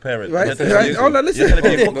worst parent. Right? You're telling Right? me- Hold on, listen. You're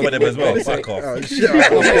telling me to cook for them as well. Listen. Fuck off. Oh, shit.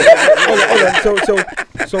 Hold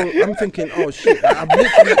on. So I'm thinking, oh shit, I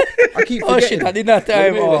keep forgetting. Oh shit, I did not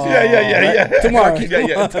time. Oh. Yeah. Tomorrow.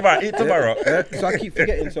 Yeah. Tomorrow. Eat tomorrow. So I keep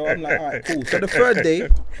forgetting. So I'm like, all right, cool. So the third day,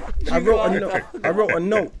 I wrote a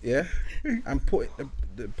note, yeah, and put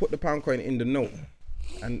the pound coin in the note,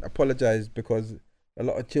 and apologized because a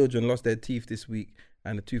lot of children lost their teeth this week,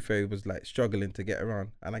 and the tooth fairy was like struggling to get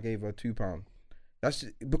around, and I gave her £2. That's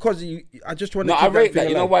because I just want to. No, keep I rate thing that.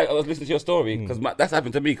 You know alive. why I was listening to your story? Because that's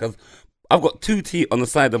happened to me. Because I've got 2 teeth on the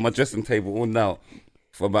side of my dressing table all now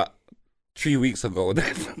for about 3 weeks ago.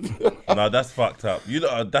 No, that's fucked up. You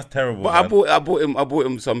know, that's terrible. But man. I bought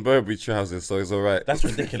him some Burberry trousers, so it's alright. That's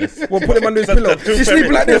ridiculous. Well, put him under his pillow. She's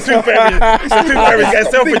sleeping like this. The tooth fairy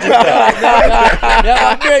gets self-registered.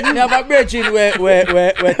 Me have a virgin where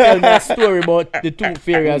tell me a story about the tooth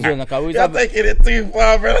fairy as well. Because we You're have taking it too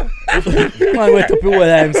far, bro. man went up the wall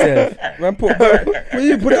himself. Man, when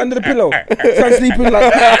you put it under the pillow, start sleeping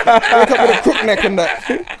like wake up with a crook neck and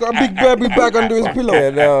that. Got a big Burberry bag under his pillow. Yeah,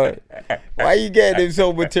 no. Why you getting him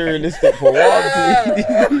so materialistic for what?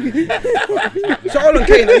 So hold on,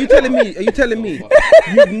 Kane, are you telling me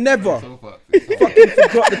you've never fucking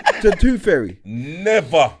forgot the tooth fairy?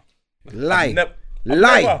 Never. Lie. Never.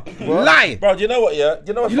 Lie. Bro, do you know what, yeah? Do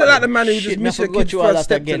you know what? You look like the man who Shit, just me missed a forgot kid's you all first that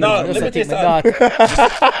step. again. No, man. let Just me take tell my you daughter.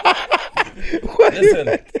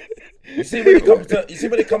 Listen. You see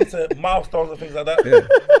when it comes to milestones and things like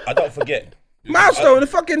that? I don't forget. Milestone, the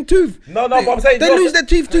fucking tooth. No, but I'm saying They lose their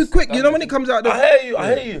teeth too quick. You know when it comes out. I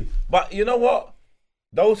hear you. But you know what?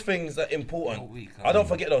 Those things are important. I don't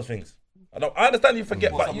forget those things. I understand you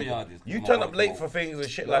forget, but you turn up late for things and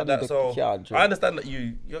shit like that. So I understand that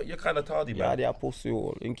you're kind of tardy, Yeah, man. they are pussy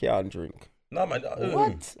all in can't drink. No, man.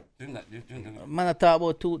 What? Man, I talk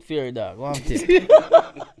about tooth fairy, dog. One thing.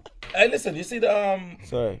 Hey, listen, you see the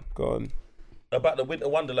Sorry, go on. about the Winter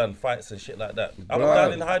Wonderland fights and shit like that. I was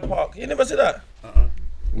down in Hyde Park. You never see that?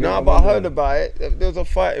 No, but I heard about it. There was a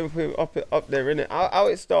fight with him up there, innit? How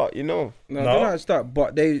it start, you know? No, I don't know how it start,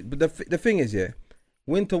 but the thing is, yeah,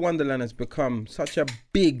 Winter Wonderland has become such a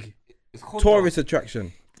big tourist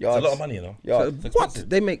attraction. It's a lot of money, you know. Yeah. So what?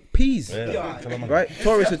 They make peas, right?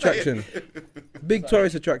 Tourist attraction, big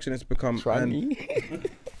tourist attraction it's become. And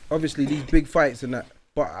obviously these big fights and that.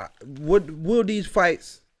 But will these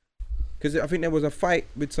fights? Because I think there was a fight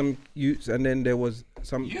with some youths, and then there was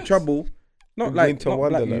some trouble. Not like Winter not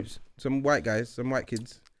black Wonderland. youths, some white guys, some white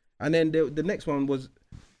kids, and then the next one was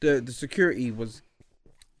the security was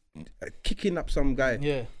kicking up some guy.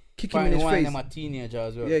 Yeah. Kick him in his face. I'm a teenager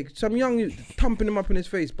as well. Yeah, some young youth thumping him up in his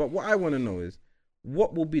face. But what I want to know is,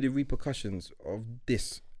 what will be the repercussions of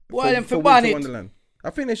this? Why them for ban Winter it? Wonderland? I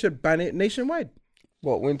think they should ban it nationwide.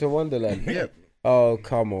 What, Winter Wonderland? Yeah. Oh,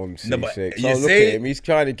 come on, No, but C6. you Oh, look see? at him. He's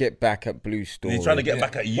trying to get back at Blue Story. He's trying to get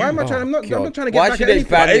back at you. Why am I trying? I'm not trying to get Why back should at they anything.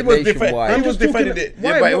 ban He it was nationwide? he was defending it.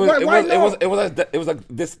 Why? Yeah, but Why not? it was like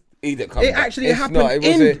this edict coming. It actually It's happened not,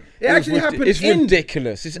 in. It actually happened It's in.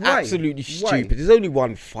 ridiculous. It's Why? absolutely Why? stupid. There's only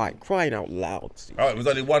one fight. Crying out loud. Oh, it was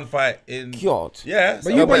only one fight in. God. Yeah.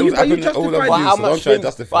 But you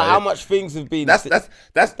justified But how much things have been... That's not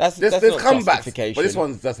comebacks. justification. But this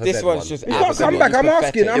one's just a This dead one's one. just It's not absolutely comeback. I'm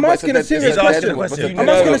asking. pathetic. I'm asking a serious He's asking question. a question. I'm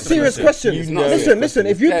know asking a it's serious question. You know Listen.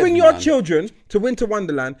 If you Dead, bring your man. children to Winter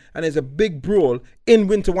Wonderland and there's a big brawl in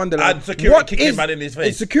Winter Wonderland, And security what kicking is- a man in his face.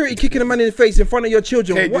 It's security kicking a man in the face in front of your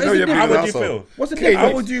children. Kane, What you is know the you're How being would you arsehole. feel? What's the Kane, How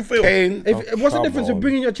difference? would you feel? Kane, What's the come difference of on.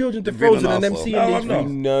 bringing your children to You're being Frozen an and them arsehole. seeing No, these I'm not.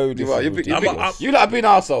 things? No, this is ridiculous. You lot have been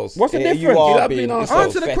arseholes. What's the Yeah, difference? you are have being been pathetic. arsehole.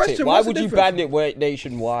 Answer the question. Why What's the would you difference? ban it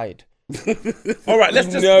nationwide? All right,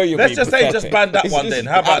 let's You know you're just being say just pathetic. ban that This one is then.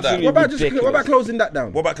 How about that? absolutely What about ridiculous. closing that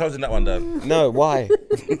down? What about closing that one down? No, why?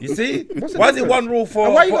 You see? What's the Why is it difference? one rule for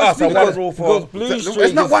And why you gotta us and speak one like- rule for? Because Blue It's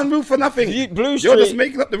Street not is- one rule for nothing. Blue You're Street- just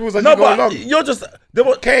making up the rules as No, you go but along. you're just. There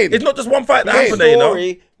was, Kane. it's not just one fight that Kane. happened there, you know.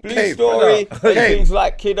 Blue Kane, Story, brother. and Kane. things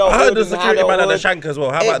like Kiddo. I heard the and security man had a Hannah shank as well.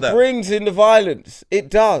 How Hood. about It that? brings in the violence. It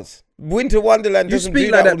does. Winter Wonderland You doesn't speak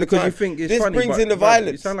do like that that all the because time. you think it's this funny, brings but- in the but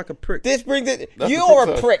violence. you sound like a prick. This brings it. That's You're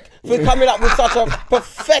the a truth. prick for coming up with such a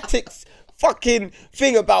pathetic fucking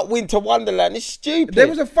thing about Winter Wonderland. It's stupid. There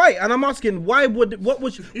was a fight, and I'm asking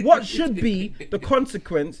what should be the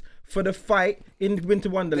consequence for the fight in Winter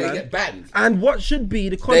Wonderland? They get banned. And what should be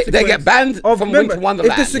the consequence? They get banned from Winter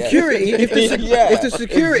Wonderland. If the security, if the exactly.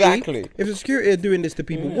 security are doing this to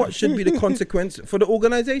people, what should be the consequence for the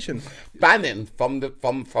organisation? Banning from Ban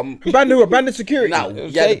who? Ban the security. now.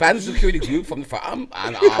 Yeah, ban the security group from the farm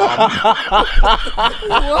and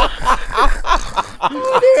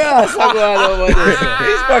Yes, I'm going over this.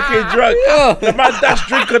 He's fucking drunk. The man dashed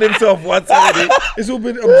drink on himself once already. It's all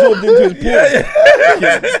been absorbed into his pores.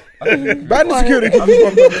 Ban the security.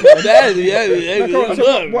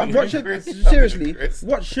 What should seriously?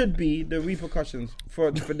 What should be the repercussions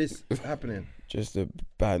for this happening? Just to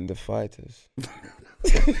ban the fighters.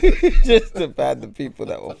 Just to ban the people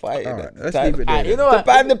that were fighting. All right, at the let's time. leave it there. You know To what?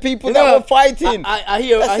 ban the people You know that were what? fighting. I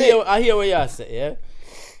hear That's I hear what you say, yeah.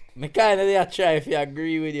 Me kinda there try if you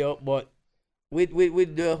agree with you, but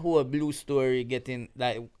with the whole Blue Story getting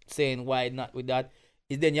like saying why not with that,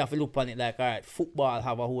 is then you have to look on it like, alright, football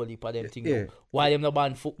have a whole heap of them things. Yeah. Why them not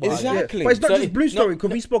ban football? Exactly. Yeah. But it's not So just Blue no- Story,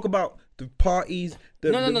 because we spoke about the parties,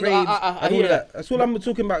 the No, raids, I and all hear of that. That's all I'm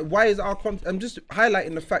talking about. Why is our I'm just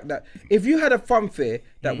highlighting the fact that if you had a fun fair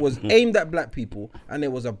that was aimed at black people and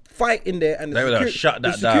there was a fight in there and They would have shut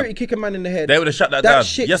that the security down. kick a man in the head, They would have shut that that down.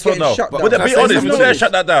 shit's Yes or getting no? shut But down. would they Can I be say honest? something? Would they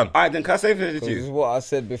shut that down? Alright, then can I say something to This is you? what I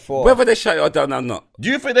said before. Whether they shut it down or not. Do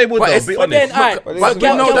you think they would But though? it's- Be but then, honest. alright, But it's we what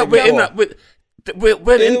know you're that we're in going that.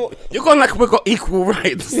 We're in. You're going like we've got equal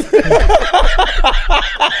rights. This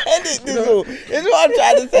is what I'm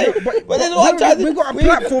trying to say. But this is what I'm trying to say. We've got a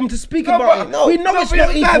platform to speak about but- it. no, we know no, it's we not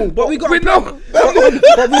understand, equal, but we got we a know.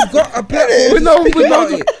 but we've got a platform We know. to speak We know.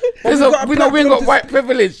 about it. But We know we ain't got white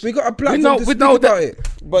privilege. We got a platform know- to we speak know about that- it.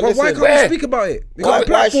 But But why listen, can't where? we speak about it? We Why, got a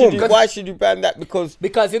platform. why should you ban that? Because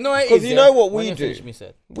Because you know what it 'Cause is, you know what when we you do. finish, me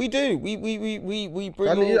said. we do. We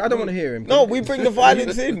bring. I don't want to hear him. No, we bring the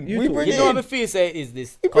violence in. You We talk. bring You it know what in. I feel say is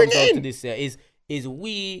this bring comes down in. to this here is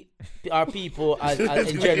we our people as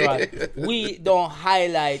in general we don't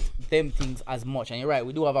highlight them things as much, and you're right,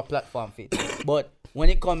 we do have a platform for it, but when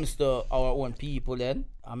it comes to our own people, then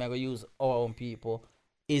I'm gonna use our own people,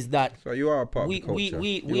 is that So you are a part we of the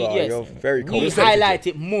culture. You're very we cultured. highlight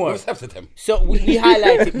it more. Accepted them. So we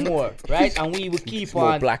highlight it more, right? And we will keep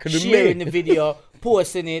more on blacker than sharing me. the video,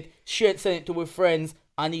 posting it, send it to our friends,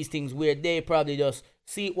 and these things where they probably just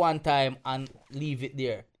see it one time and leave it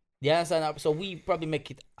there. You understand? So we probably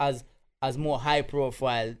make it as more high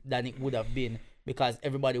profile than it would have been because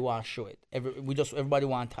everybody want to show it. Everybody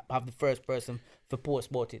want to have the first person to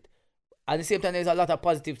post about it. At the same time, there's a lot of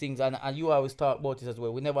positive things, and you always talk about it as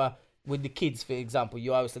well. We never, with the kids, for example,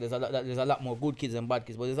 you always say there's a lot more good kids and bad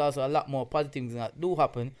kids, but there's also a lot more positive things that do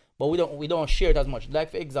happen, but we don't share it as much.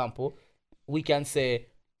 Like for example, we can say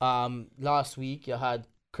last week you had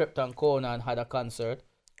Krypton Conan had a concert.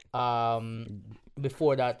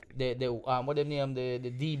 Before that, what they name the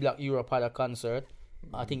D Black Europe had a concert.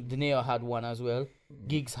 I think Deneo had one as well.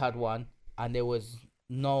 Gigs had one, and there was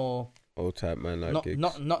no. Old type man like Gigs.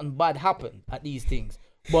 Nothing bad happened at these things.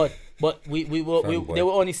 But they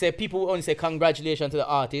will only say, people will only say congratulations to the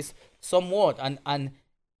artist somewhat, and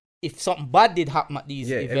if something bad did happen at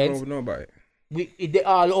these events, everyone would know about it. They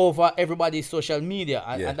all over everybody's social media,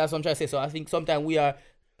 and that's what I'm trying to say. So I think sometimes we are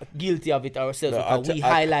guilty of it ourselves because we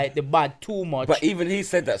highlight the bad too much. But even he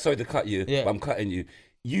said that. Sorry to cut you, but I'm cutting you.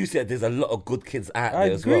 You said there's a lot of good kids out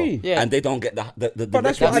there as well, and they don't get the. But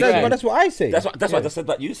that's what I say. That's what I said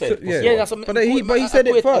that you said. So, that's what, but he said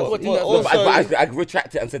it first. But I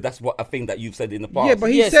retract it and said that's what a thing that you've said in the past. Yeah,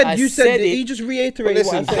 but he said it. He just reiterated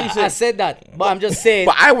what I said. I said that, but I'm just saying.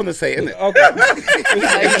 But I want to say it, innit? Okay.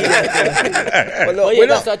 But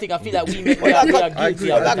that's what I think. I feel like we are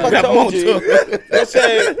guilty of Like that. I told you, they're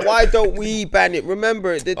saying, why don't we ban it?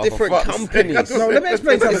 Remember, they're different companies. No, let me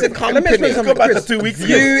explain something. It's a company. Go back to 2 weeks ago.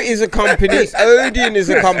 You is a company. Odeon is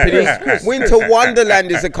a company. Winter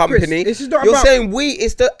Wonderland is a company. This is not You're about- saying we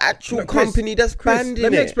is the actual Chris, company that's banned let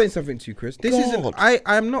in me it. explain something to you, Chris. This isn't.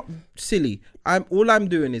 I'm not silly. All I'm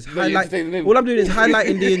doing is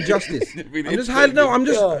highlighting the injustice. Because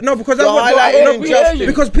highlighting injustice.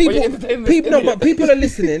 because people are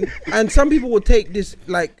listening, and some people will take this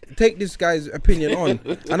guy's opinion on,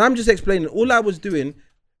 and I'm just explaining. All I was doing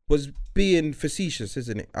was being facetious,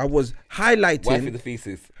 isn't it? I was highlighting. Why for the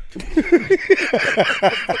feces?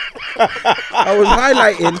 I was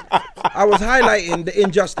highlighting the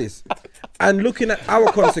injustice and looking at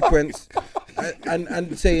our consequence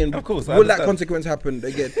and saying, of course, will that consequence happen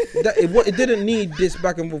again? It didn't need this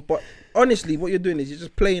back and forth. But honestly, what you're doing is you're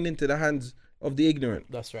just playing into the hands of the ignorant.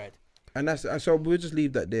 That's right. And so we'll just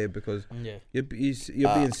leave that there because you're being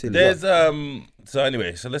silly. There's so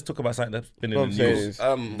anyway, so let's talk about something that's been in the news.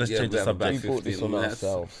 Let's change the subject. We brought this on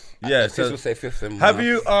ourselves. Yeah, Chris so will say 5th. have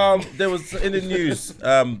you there was in the news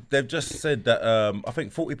they've just said that I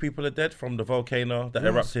think 40 people are dead from the volcano that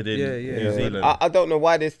erupted in New Zealand. I don't know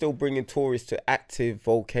why they're still bringing tourists to active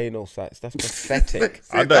volcano sites. That's pathetic.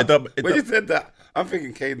 I know When you said that, I'm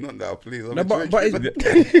thinking, Kate, not now, please. No, but Condolences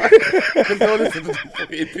to the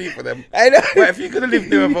fucking people. Them. But if you're gonna live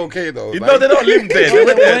near a volcano, you know they don't live there. They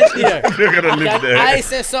went there. They're gonna live Can there. I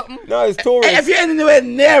say something? No, it's tourists. if you're anywhere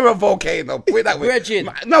near a volcano, put it that way. Virgin.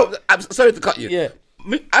 No, I'm sorry to cut you. Yeah.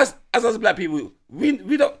 As us black people,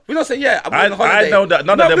 we don't say I'm going on holiday. I know that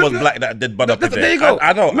none of them was black that did bud up there. There you go.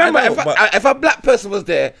 I know. Remember, but if a black person was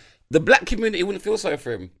there, the black community wouldn't feel sorry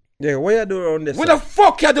for him. Yeah, what you doing on this? What the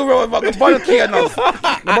fuck you doing about the volcanoes?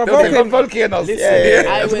 The volcanoes. Listen,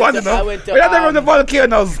 I It's went to- wonderful. We're not there on the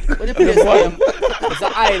volcanoes. What the place name? It's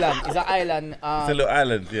an island. It's an island. it's a little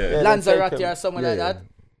island, yeah. Lanzarote or something like that.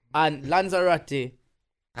 And Lanzarote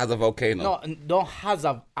Has a volcano. don't has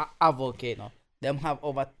a volcano. Them have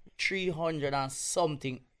over 300 and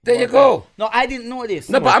something. There you go. No, I didn't know this.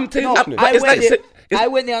 No, but I'm telling you, I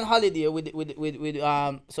went there on holiday with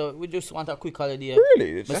so we just want a quick holiday.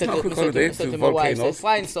 Really? That's not a quick holiday to my wife,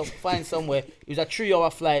 volcanoes. find somewhere. It was a 3-hour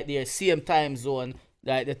flight there, same time zone.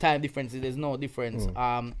 Like the time difference, there's no difference.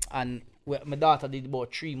 And my daughter did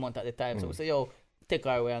about 3 months at the time, so we said, yo, take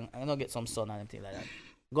her away and I'm gonna get some sun and anything like that.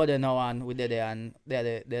 Go there now and we there and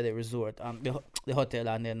they're the resort, the hotel,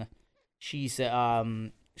 and then she said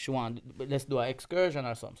she want let's do an excursion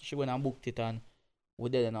or something. So she went and booked it and we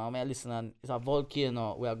did now. I mean, listen, and it's a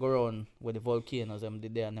volcano. We are going with the volcanoes. Them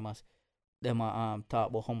did there and them talk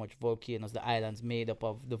about how much volcanoes the island's made up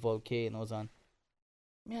of the volcanoes. And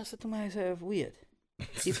me, I said to myself, weird.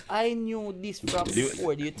 If I knew this from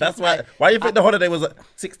before, do you think That's why you think the holiday was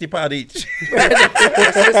 £60 each?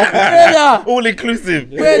 brother, All inclusive.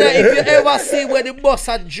 brother, if you ever see where the bus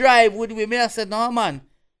a drive with me, I said, no man,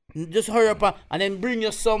 just hurry up and then bring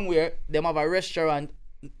you somewhere. Them have a restaurant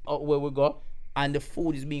where we go, and the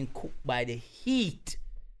food is being cooked by the heat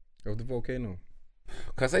of the volcano.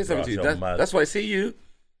 Can I say something to you? You're mad. That's why I see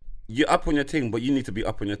you're up on your thing, but you need to be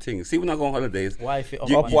up on your thing. See, when I go on holidays, Wife it up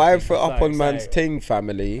You on wife your it up thing. on man's Sorry. ting,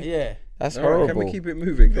 family. Yeah. That's All right, horrible. can we keep it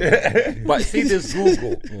moving? but see this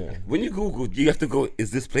Google. When you Google, you have to go,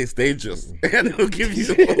 is this place dangerous? And it'll give you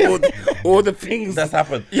all the things That's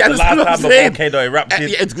happened. Yeah, the that's last what I'm time the saying. volcano erupted.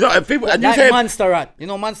 Yeah, it's not, people, and you That say monster rat. You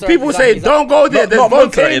know monster rat. people is say a- don't go there. There's Not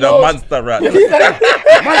monster, you know, volcanoes. monster rat.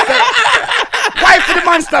 Why for the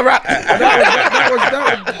monster rat?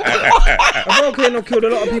 A volcano killed a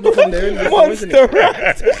lot of people from there. A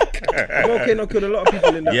volcano killed a lot of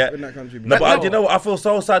people in that country. No, but you know what? I feel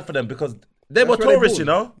so sad for them because they were That's where tourists, they you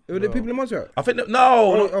know. Were the people in Montserrat? I think that,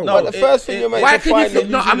 oh. no. But the first thing you make Why to can you find feel,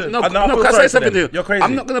 them. no, I'm, no, I know, I no, feel can I sorry say for something them. to you? You're crazy.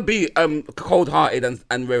 I'm not gonna be cold-hearted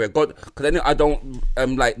and very God, because I don't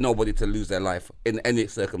like nobody to lose their life in any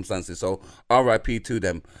circumstances. So R.I.P. to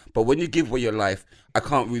them. But when you give away your life, I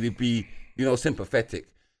can't really be, sympathetic,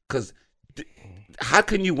 because how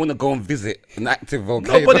can you want to go and visit an active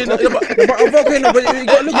volcano? No, but a volcano, but you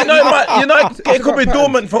got to look at it could be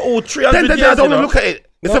dormant for all 300 then years. I don't you know? want to look at it.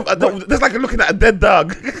 It's like looking at a dead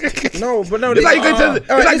dog. No, but no. It's like going to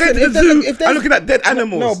the zoo and looking at dead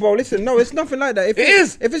animals. No, bro, listen. No, it's nothing like that. If It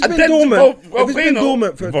is. If it's A been dead dormant, if it's been volcano.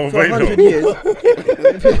 dormant for Volcano. 100 years.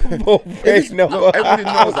 Everybody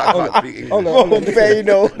knows I can't speak English. Hold on.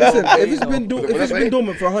 Volcano. Listen, if it's been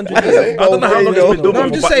dormant for 100 years. I don't know how long it's been dormant. No,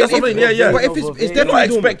 I'm just but saying. that's what I mean, yeah. But if it's You're definitely not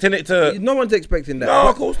dormant, expecting it to. no one's expecting that. No, But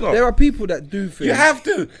of course not. There are people that do things. You have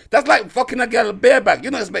to. That's like fucking a girl bareback.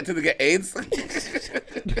 You're not expecting to get AIDS.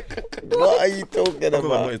 What are you talking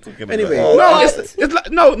about? Anyway, No, it's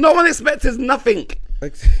like no one expects nothing.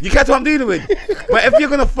 You catch what I'm dealing with? But if you're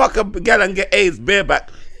gonna fuck a girl and get AIDS bareback,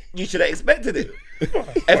 you should have expected it.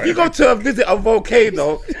 If you go to visit a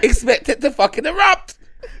volcano, expect it to fucking erupt.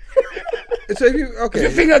 so if you If you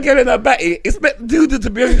think a girl in a batty, expect dude to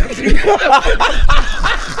be.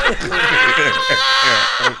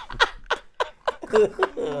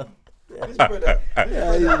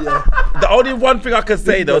 The only one thing I can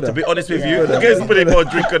say though, to be honest with you, in case somebody more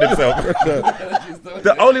drink on himself.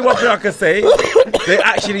 The only one thing I can say, they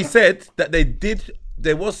actually said that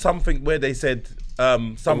there was something where they said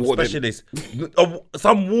some warning. specialist,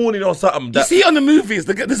 some warning or something. You That see on the movies,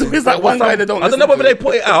 there's always that one guy that don't. I don't know listen whether to they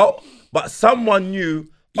put it out, but someone knew.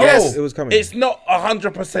 Yes. Oh, It was coming. It's not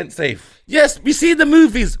 100% safe. Yes, we see the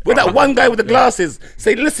movies with that one guy with the glasses.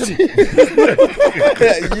 Say, listen, You.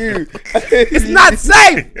 it's not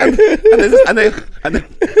safe. And they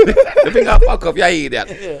think, oh, fuck off, yeah, idiot.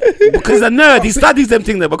 Because he's a nerd, he studies them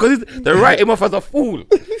things there because they write him off as a fool.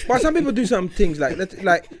 But some people do some things like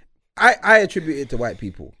I attribute it to white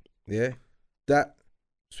people. Yeah, that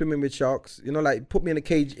swimming with sharks. Like put me in a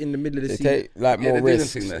cage in the middle of the They sea. take like Yeah, more they do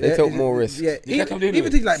risks. this thing there. They took more risks. Yeah, You catch what I'm dealing even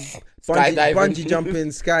with? things like Skydiving. bungee jumping,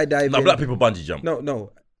 skydiving. No, black people bungee jump.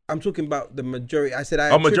 No. I'm talking about the majority. I said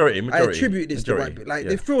Majority. I attribute this to white people. Like yeah.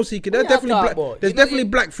 they're thrill seeking. What There's you definitely talk about? there's You know, definitely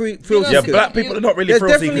black thrill Yeah, seekers. black people are not really There's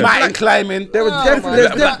thrill definitely seekers. black- Mountain climbing. There was Oh, definitely man.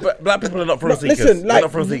 there's Black, definitely black people are not thrill seekers. listen, They're like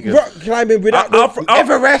not thrill seekers. rock climbing without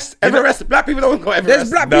Everest. Black people don't go Everest. there's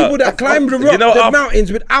black No. people that climb the You know, the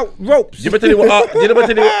mountains without ropes. You better tell you what.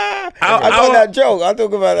 I got that joke. I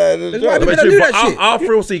talk about that as a There's white joke. people that do that shit. Our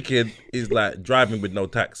thrill seeking is like driving with no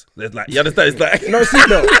tax. There's like, you understand? It's like No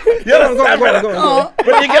seatbelt. You understand, brother? Go on. But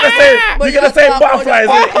you get the same butterflies.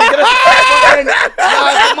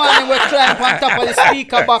 Last morning we climb on top of the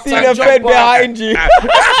speaker box See and the fed jump off behind you.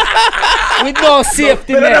 with no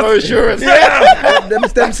safety net. No insurance.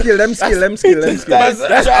 them skill. That's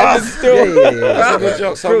Yeah. That's a good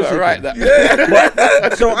joke. So I'm right.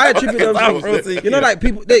 That. So I attribute those things. Like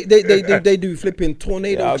people, they do flipping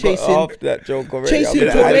tornado I got chasing, off that joke already. chasing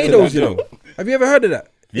I'm gonna add it to tornadoes. that joke. Have you ever heard of that?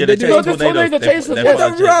 Yeah, They they do chase it. tornado chasers, They what put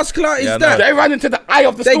What a the rascal is Yeah, I that? They ran into the eye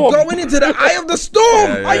of the They storm. going into the eye of the storm.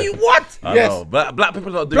 Yeah, yeah. Are you what? I Yes. know. Black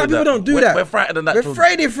people don't do Black that. people don't do We're- that. We're frightened of We're natural.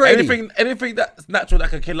 fraidy. Anything that's natural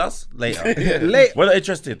that can kill us later. Late. We're not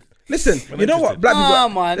interested. Listen, you know what? interested. Black Ah,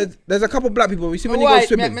 people. man. There's a couple black people. We see when you go Why? Me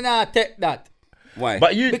swimming. not take that. Why?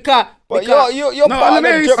 But you, Because But because- you're No, part of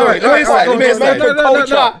let me the sorry, let me start, let me start. Jamaican No,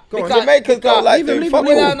 culture. Go on. Because- Jamaicans don't like leave him, to leave fuck him,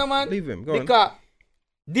 with leave them. him. no, man. Leave him, go on. Because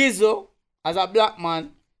Dizzo, as a black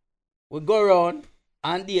man, will go around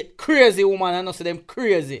and date crazy woman and not say them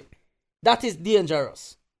crazy. That is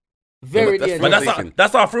dangerous. Very but dangerous. but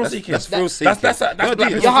that's our thrill seeking. That's thrill seeking. That's black people.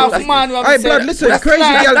 you have man who have Hey, said- blood, listen, That's crazy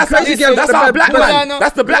like- girl, that's crazy like- girl. That's our black man.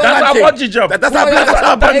 That's the black That's man our thing. bungee jump. That's our black. That's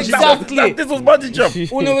our bungee jump. Exactly. This was bungee jump.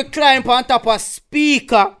 Who will climb on top of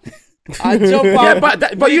speaker and jump Yeah,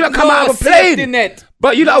 out. but you don't come No out of a safety plane. net.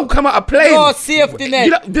 But you don't come out of a plane. No safety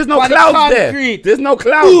net. There's no On the clouds there. concrete. There's no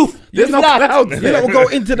clouds. Oof, There's you no flat. clouds You there. lot will go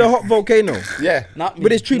into the hot volcano Yeah. Not me.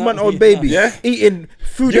 with his Not 3-month-old me. baby, Yeah. eating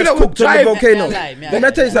food You that's lot will cooked on the drive- volcano. Me a lie, me a Let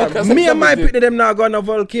me tell you lie. something. Me and my Something. people them now go on a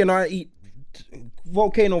volcano and eat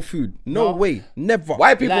volcano food. No No. way, never.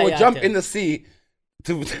 White people Lie, will I jump tell in the sea,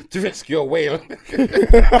 to rescue a whale.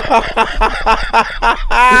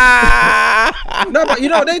 No, but you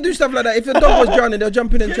know they do stuff like that. If a dog was drowning, they'll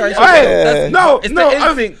jump in and try. I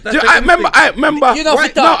remember. You know,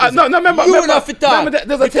 fit up. No, remember. You know, fit up. Remember,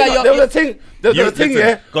 there was a thing. There was a thing,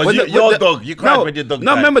 yeah. Because your dog, you cried when your dog died.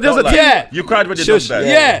 No, remember, there was a thing. Yeah. You cried when your dog died.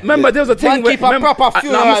 Yeah. Remember, there was a thing. Man, keep a proper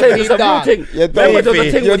funeral. I'm saying there's a real thing. Remember, there was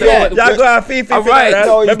a thing. Y'all got a Fifi for that,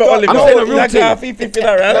 right? Remember, Oliver? I'm saying a real Y'all got a thing. Fifi for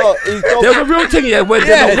that, right? There was a real thing, yeah, where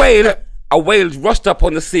there's a whale rushed up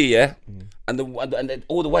on the sea, yeah, and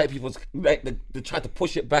all the white people like they tried to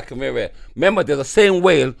push it back and everywhere. Remember, there's the same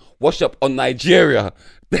whale washed up on Nigeria.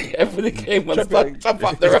 Everything came and jump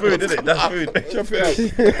up the That's food, isn't it? That's food.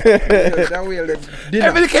 That wheel,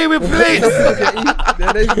 Everything came with plates.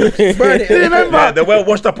 burn it. Do you remember? Yeah, the whale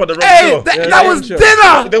washed up on the road. Hey, that was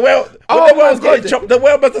dinner. The whale, Oh when the whale my was getting God. chopped, the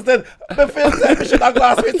whale must have said, "The film said we should have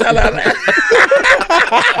glass with talent."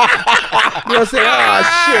 You know, say,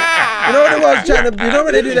 shit. You know what it was trying to. You know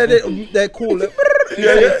when they do that? They call it.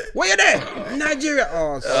 Yeah. Where you there? Nigeria.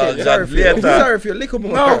 Oh shit. God, Sorry for you. later. Sorry for you. Little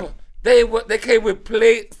more. No, they came with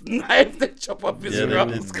plates, knives. They chop up his Yeah, they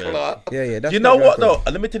rubs, did, man. cloth. Yeah. That's You know not what right.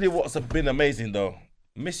 though? Let me tell you what's been amazing though.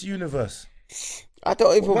 Miss Universe. I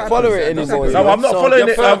don't even What follow happens? it anymore. No, I'm not following it.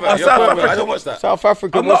 You're South further. I Africa. don't watch that. South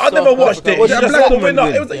Africa. I never watched it. Was She she a just black said the woman?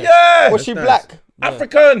 winner. It was yeah. Was she That's black?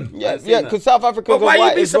 African. Yeah, seen yeah. that. Because South Africa But was why white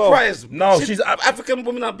you be as well. surprised? No, she's African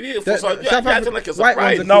women are beautiful. That- So South you're acting Africa, like it's a white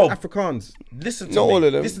ones surprise. are No. called Afrikaans. Listen to Not me. all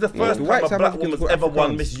of them. This is the first The time white a South black Africans woman's call ever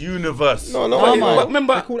won Afrikaans. Miss Universe. No, No, man. man. But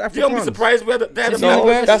remember, They're called you don't be Afrikaans. surprised where they had a No, black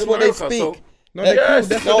person that's in what they America, speak. so- No, they're Yes. cool.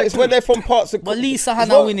 That's No, what it's they when they're from parts of. But Lisa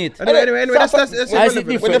Hannah win it. Anyway, that's Why is it irrelevant.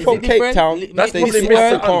 different? When they're from Is it Cape different? Town, That's they probably speak Miss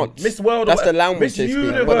Afrikaans. Miss World. That's or the language Miss they speak,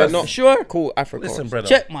 Universe. but they're not Sure. cool Afrikaans. Listen, brother.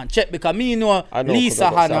 Check, man, check, because me know I know, 'cause Lisa I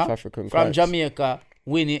got South Hannah African from clients. Jamaica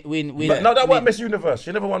win it. But no, that wasn't Miss Universe.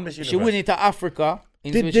 She never won Miss Universe. She win it to Africa.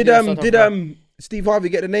 Did Steve Harvey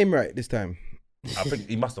get the name right this time? I think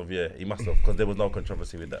he must have, yeah. He must have, because there was no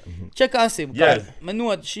controversy with that. Check and see. Yeah. Because I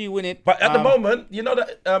know she win it. But at the moment, you know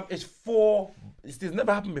that it's this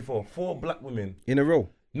never happened before. 4 black women. In a row.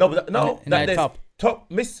 No, but no, In that the there's top.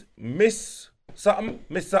 Miss something,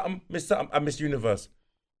 and Miss Universe.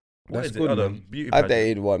 What That's is it? good, Hold man. on. Beauty I pageant.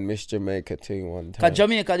 dated one Miss Jamaica thing one time. Because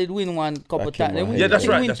Jamaica did win one couple Back in times. my head. Yeah, that's They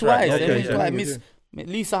right, win that's twice. right. They Okay, win yeah. twice.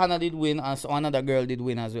 Lisa Hannah did win, and so another girl did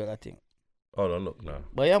win as well, I think. Hold on, look now.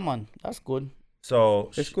 But yeah, man, that's good.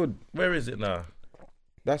 So It's good. Where is it now?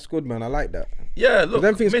 That's good, man. I like that. Yeah, look,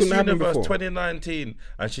 them things Miss couldn't happen Universe before. 2019,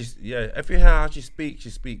 and if you hear how she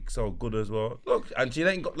speaks so good as well. Look, and she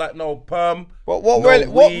ain't got like no perm, What no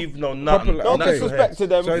what weave, no nothing. Proper- No okay. disrespect to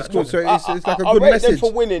them. So it's good. So it's like a I good rate message. them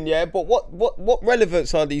for winning, yeah. But what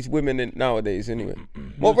relevance are these women in nowadays anyway?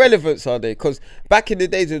 What relevance are they? Because back in the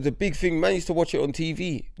days, it was a big thing. Man used to watch it on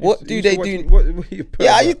TV. What do You they should do? watch- what you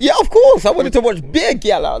pervert? Yeah, of course. I wanted to watch big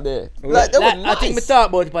gal out there. Like, they were Like, nice. I think we talk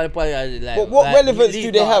about it, like, But what like, relevance leave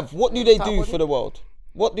do they that. have? What do they Talk do about for it. the world?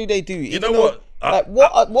 What do they do? You Even know though-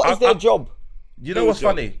 what? What is their job? You know what's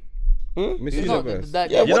funny? Miss It's not Universe.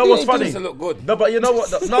 that- Yeah, You what know do what's they do? funny? Doesn't look good. No, but you know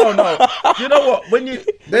what? No. You know what? When you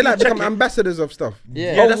They like check become it- ambassadors of stuff.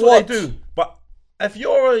 Yeah. yeah, that's Of what they what? do. But if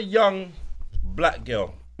you're a young black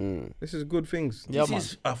girl, This is good things. Yeah, this man.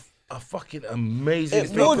 is a fucking amazing It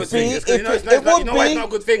thing. would to be see. if You know, it's it not- would you know why it's be. not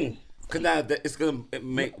a good thing? Because now it's going to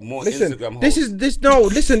make more Listen, Instagram this hoes. is this. No,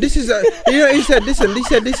 listen. This is a. You know, he said. Listen, he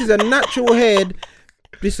said this is a natural haired.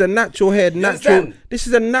 This is a natural haired, natural. understand? This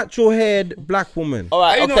is a natural haired black woman. All How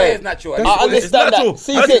right, you know okay. it's natural? I It's understand natural. that.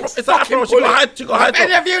 C6. It's an afro. She got high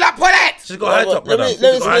Any top. of you that put it? She's got high top, Let brother. me- She's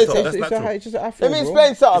let me got high explain top. something. That's It's a natural. high- it's just an afro, Let me bro.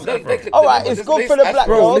 explain something. They- All right, this it's good lace for the afro. black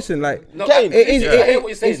Bro, girls. listen, like No, Jane, it is. I hear what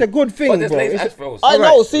you're saying. It's a good But thing, there's bro. lace It's a- afros. I know,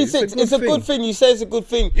 Alright, C6, it's a good thing. You say it's a good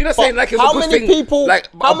thing. You're not But saying like it's a how good many thing, people? like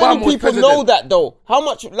How many Obama was people know president. that though? How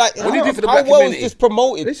much? Like, What do you do for the how black well is community? this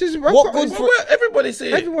promoted? This is what good for. Well, everybody see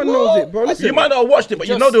it. Everyone knows it, bro. Listen, You might not have watched it, but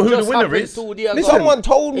you know who the winner is. Someone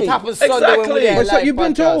told me. It happens Sunday when Exactly. we get But so live you've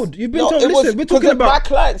been podcast. told. You've been No, told. it was Listen, we're because talking my about.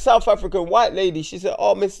 client, South African white lady. She said,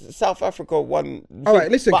 "Oh, Miss South Africa won." All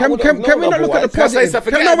right, listen. But I Can wouldn't have we not known look at the otherwise. Can I say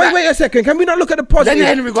positive? something? No, wait a second. Can we not look at the positive? Then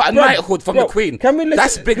Henry got a Bro, knighthood from bro, the Queen. Can we listen?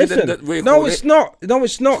 That's bigger listen. than the No, it's not. No,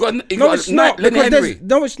 it's not. He No, got it's a not. knight- Because Henry. there's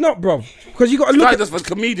no, it's not, bro. Because you got to look Guy at. just was a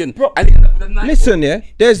comedian. Bro, And he ended up with a knighthood. Listen, yeah.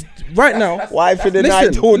 There's right now. Wife in the Listen,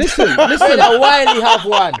 knighthood. listen. Why Wiley have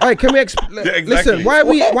one? All right, can we exactly. listen? Why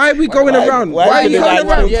are we going around? why Why are did you the going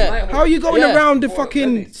knighthood- around? Yeah. How are you going Yeah. around the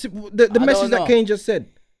fucking the I message don't that know. Kane just said?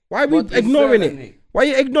 Why are we What is ignoring certainly- it? Why are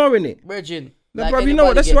you ignoring it? Virgin, No, Like bro, you know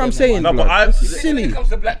what? anybody That's get what I'm them, saying. No, blood. but This is When silly. it comes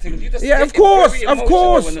to black things, you just Yeah, get of course, very of emotional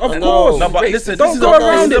course, when- of I know. course. No, but listen, Don't this is go a-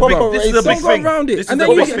 around this it, is a big- bro. this is a Don't big go thing. around it. This And is then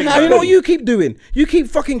a you, big thing. you know what you keep doing? You keep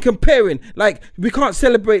fucking comparing. Like, we can't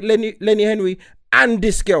celebrate Lenny Henry and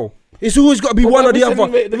this girl. It's always got to be one or the other.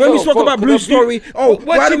 When we spoke about Blue Story,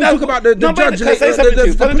 why don't we talk about the judge,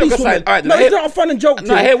 the police woman? No, it's not a fun and joke.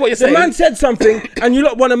 No, I hear what you're saying. The man said something, and you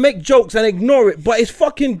lot want to make jokes and ignore it, but it's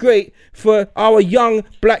fucking great for our young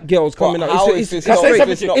black girls coming how up. is It's this not- great. if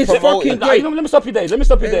it's not It's promoted? fucking No, great. let me stop you there. Let me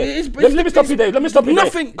stop you there. It's- Let me stop you there. Let me stop you there.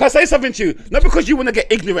 nothing- Can I say something to you? Not because you want to get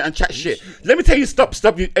ignorant and chat shit. Let me tell you, stop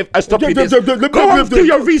you. I stop you. This. Go and do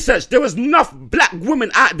your research. There was enough black women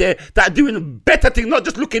out there that are doing better things, not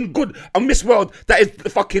just looking good on Miss World. That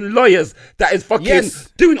is fucking lawyers. That is fucking Yes.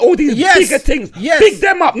 doing all these Yes. bigger things. Yes. Big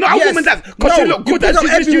them up. Not Yes. a woman that because No, she look you good big as up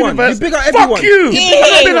she's Miss everyone. Universe. You big up Fuck everyone. you. Yeah.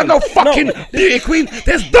 I'm not being no fucking No. beauty queen.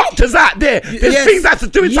 There's doctors out there. There's Yes. things that's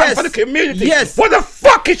doing something Yes. for the community. Yes. What the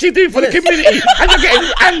fuck is she doing for Yes. the community? And you're getting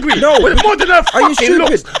angry. No. With more than her Are you fucking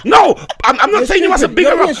looks. stupid? No, I'm not You're saying you must stupid. big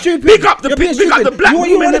You're her being up. stupid. Big up the You're being big up the stupid. black What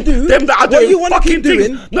you women. wanna do- Them that are what you doing wanna fucking keep doing-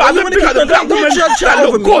 things. No, what I'm you not wanna big up keep the doing- black don't women judge that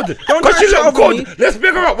over look me. good. Don't Because she judge look over good. me. Let's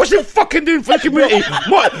big her up. What's she fucking doing for the community?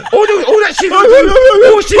 All that she's gonna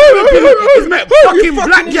do, all she's gonna do is make fucking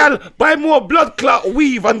black gal buy more blood clot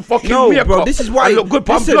weave and fucking No, makeup. bro, this is why. And look good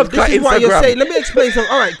on Listen, blood clot this is why you're Instagram. saying. Let me explain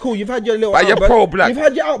something. All right, cool. You've had your little But you're outburst. pro-black. You've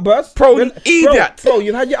had your outburst. Idiot. Bro,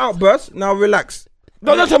 you've had your outburst. Now relax.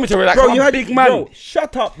 No, don't tell me to relax. Bro, I'm you a had big man. Bro,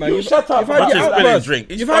 shut up, man. You shut up. You've had your He's outburst. drink.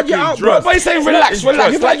 He's You've had your fucking outburst. drunk. But he's saying relax.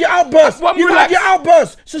 You've had your outburst. I'm You've had relaxed. your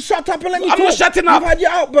outburst. So shut up and let me talk. I'm not shutting up. You've had your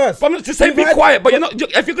outburst. I'm not to say You've be had- quiet, but you're not.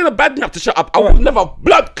 If you're gonna bad me up to shut up, I All will right. never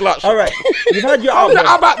blood clutch. All right. You've had your How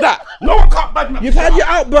outburst. about that? No one can't bad me up. You've had your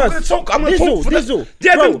outburst. I'm gonna talk for Dizzle.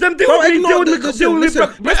 Yeah, Bro, them deal don't with me. ignore Deal with the- me. listen, Deal with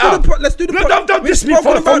me. listen. Let's do the No, pod. don't We've diss me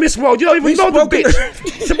spoken for about- Miss World. You don't even we've know the spoken-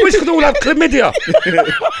 bitch. The bitch could all have chlamydia.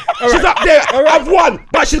 She's up there. I've won,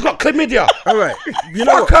 but she's got chlamydia. All right. You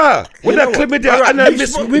know Fuck what? her with You her know what? chlamydia All right, and her we've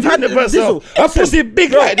Miss sp- we've had Universe. Dizzle. Her pussy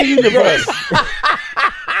big like the universe.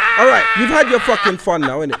 All right, you've had your fucking fun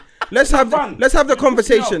now, innit? Let's have the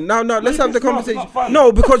conversation. No, let's have the It's not conversation. fun.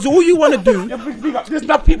 No, because all you want to do. There's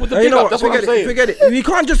not people to You pick know up. what? That's what I'm saying. Forget it. You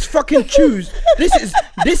can't just fucking choose.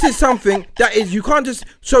 This is something that is you can't just.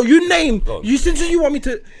 So you name you since you want me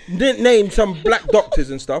to name some black doctors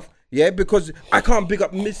and stuff. Yeah, because I can't big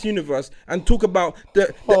up Miss Universe and talk about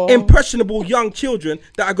the impressionable young children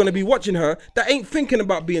that are going to be watching her that ain't thinking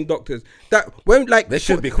about being doctors. That when like They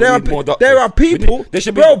should be. there We need more doctors. there are people. They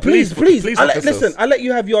should be bro, police please. officers. Listen, I'll let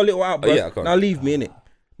you have your little outburst. yeah, go on. Now leave me in it.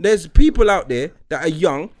 There's people out there that are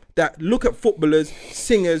young that look at footballers,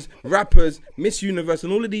 singers, rappers, Miss Universe,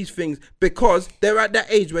 and all of these things because they're at that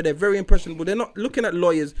age where they're very impressionable. They're not looking at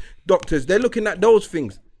lawyers, doctors. They're looking at those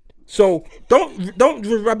things. So don't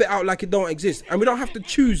rub it out like it don't exist, and we don't have to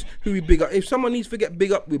choose who we big up. If someone needs to get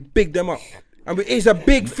big up, we big them up, and it's a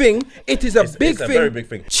big thing. It is a big It's a thing. very big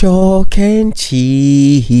thing. Chalk and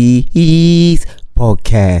cheese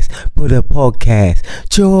podcast. Put a podcast.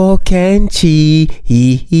 Chalk and cheese.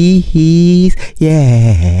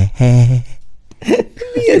 Yeah.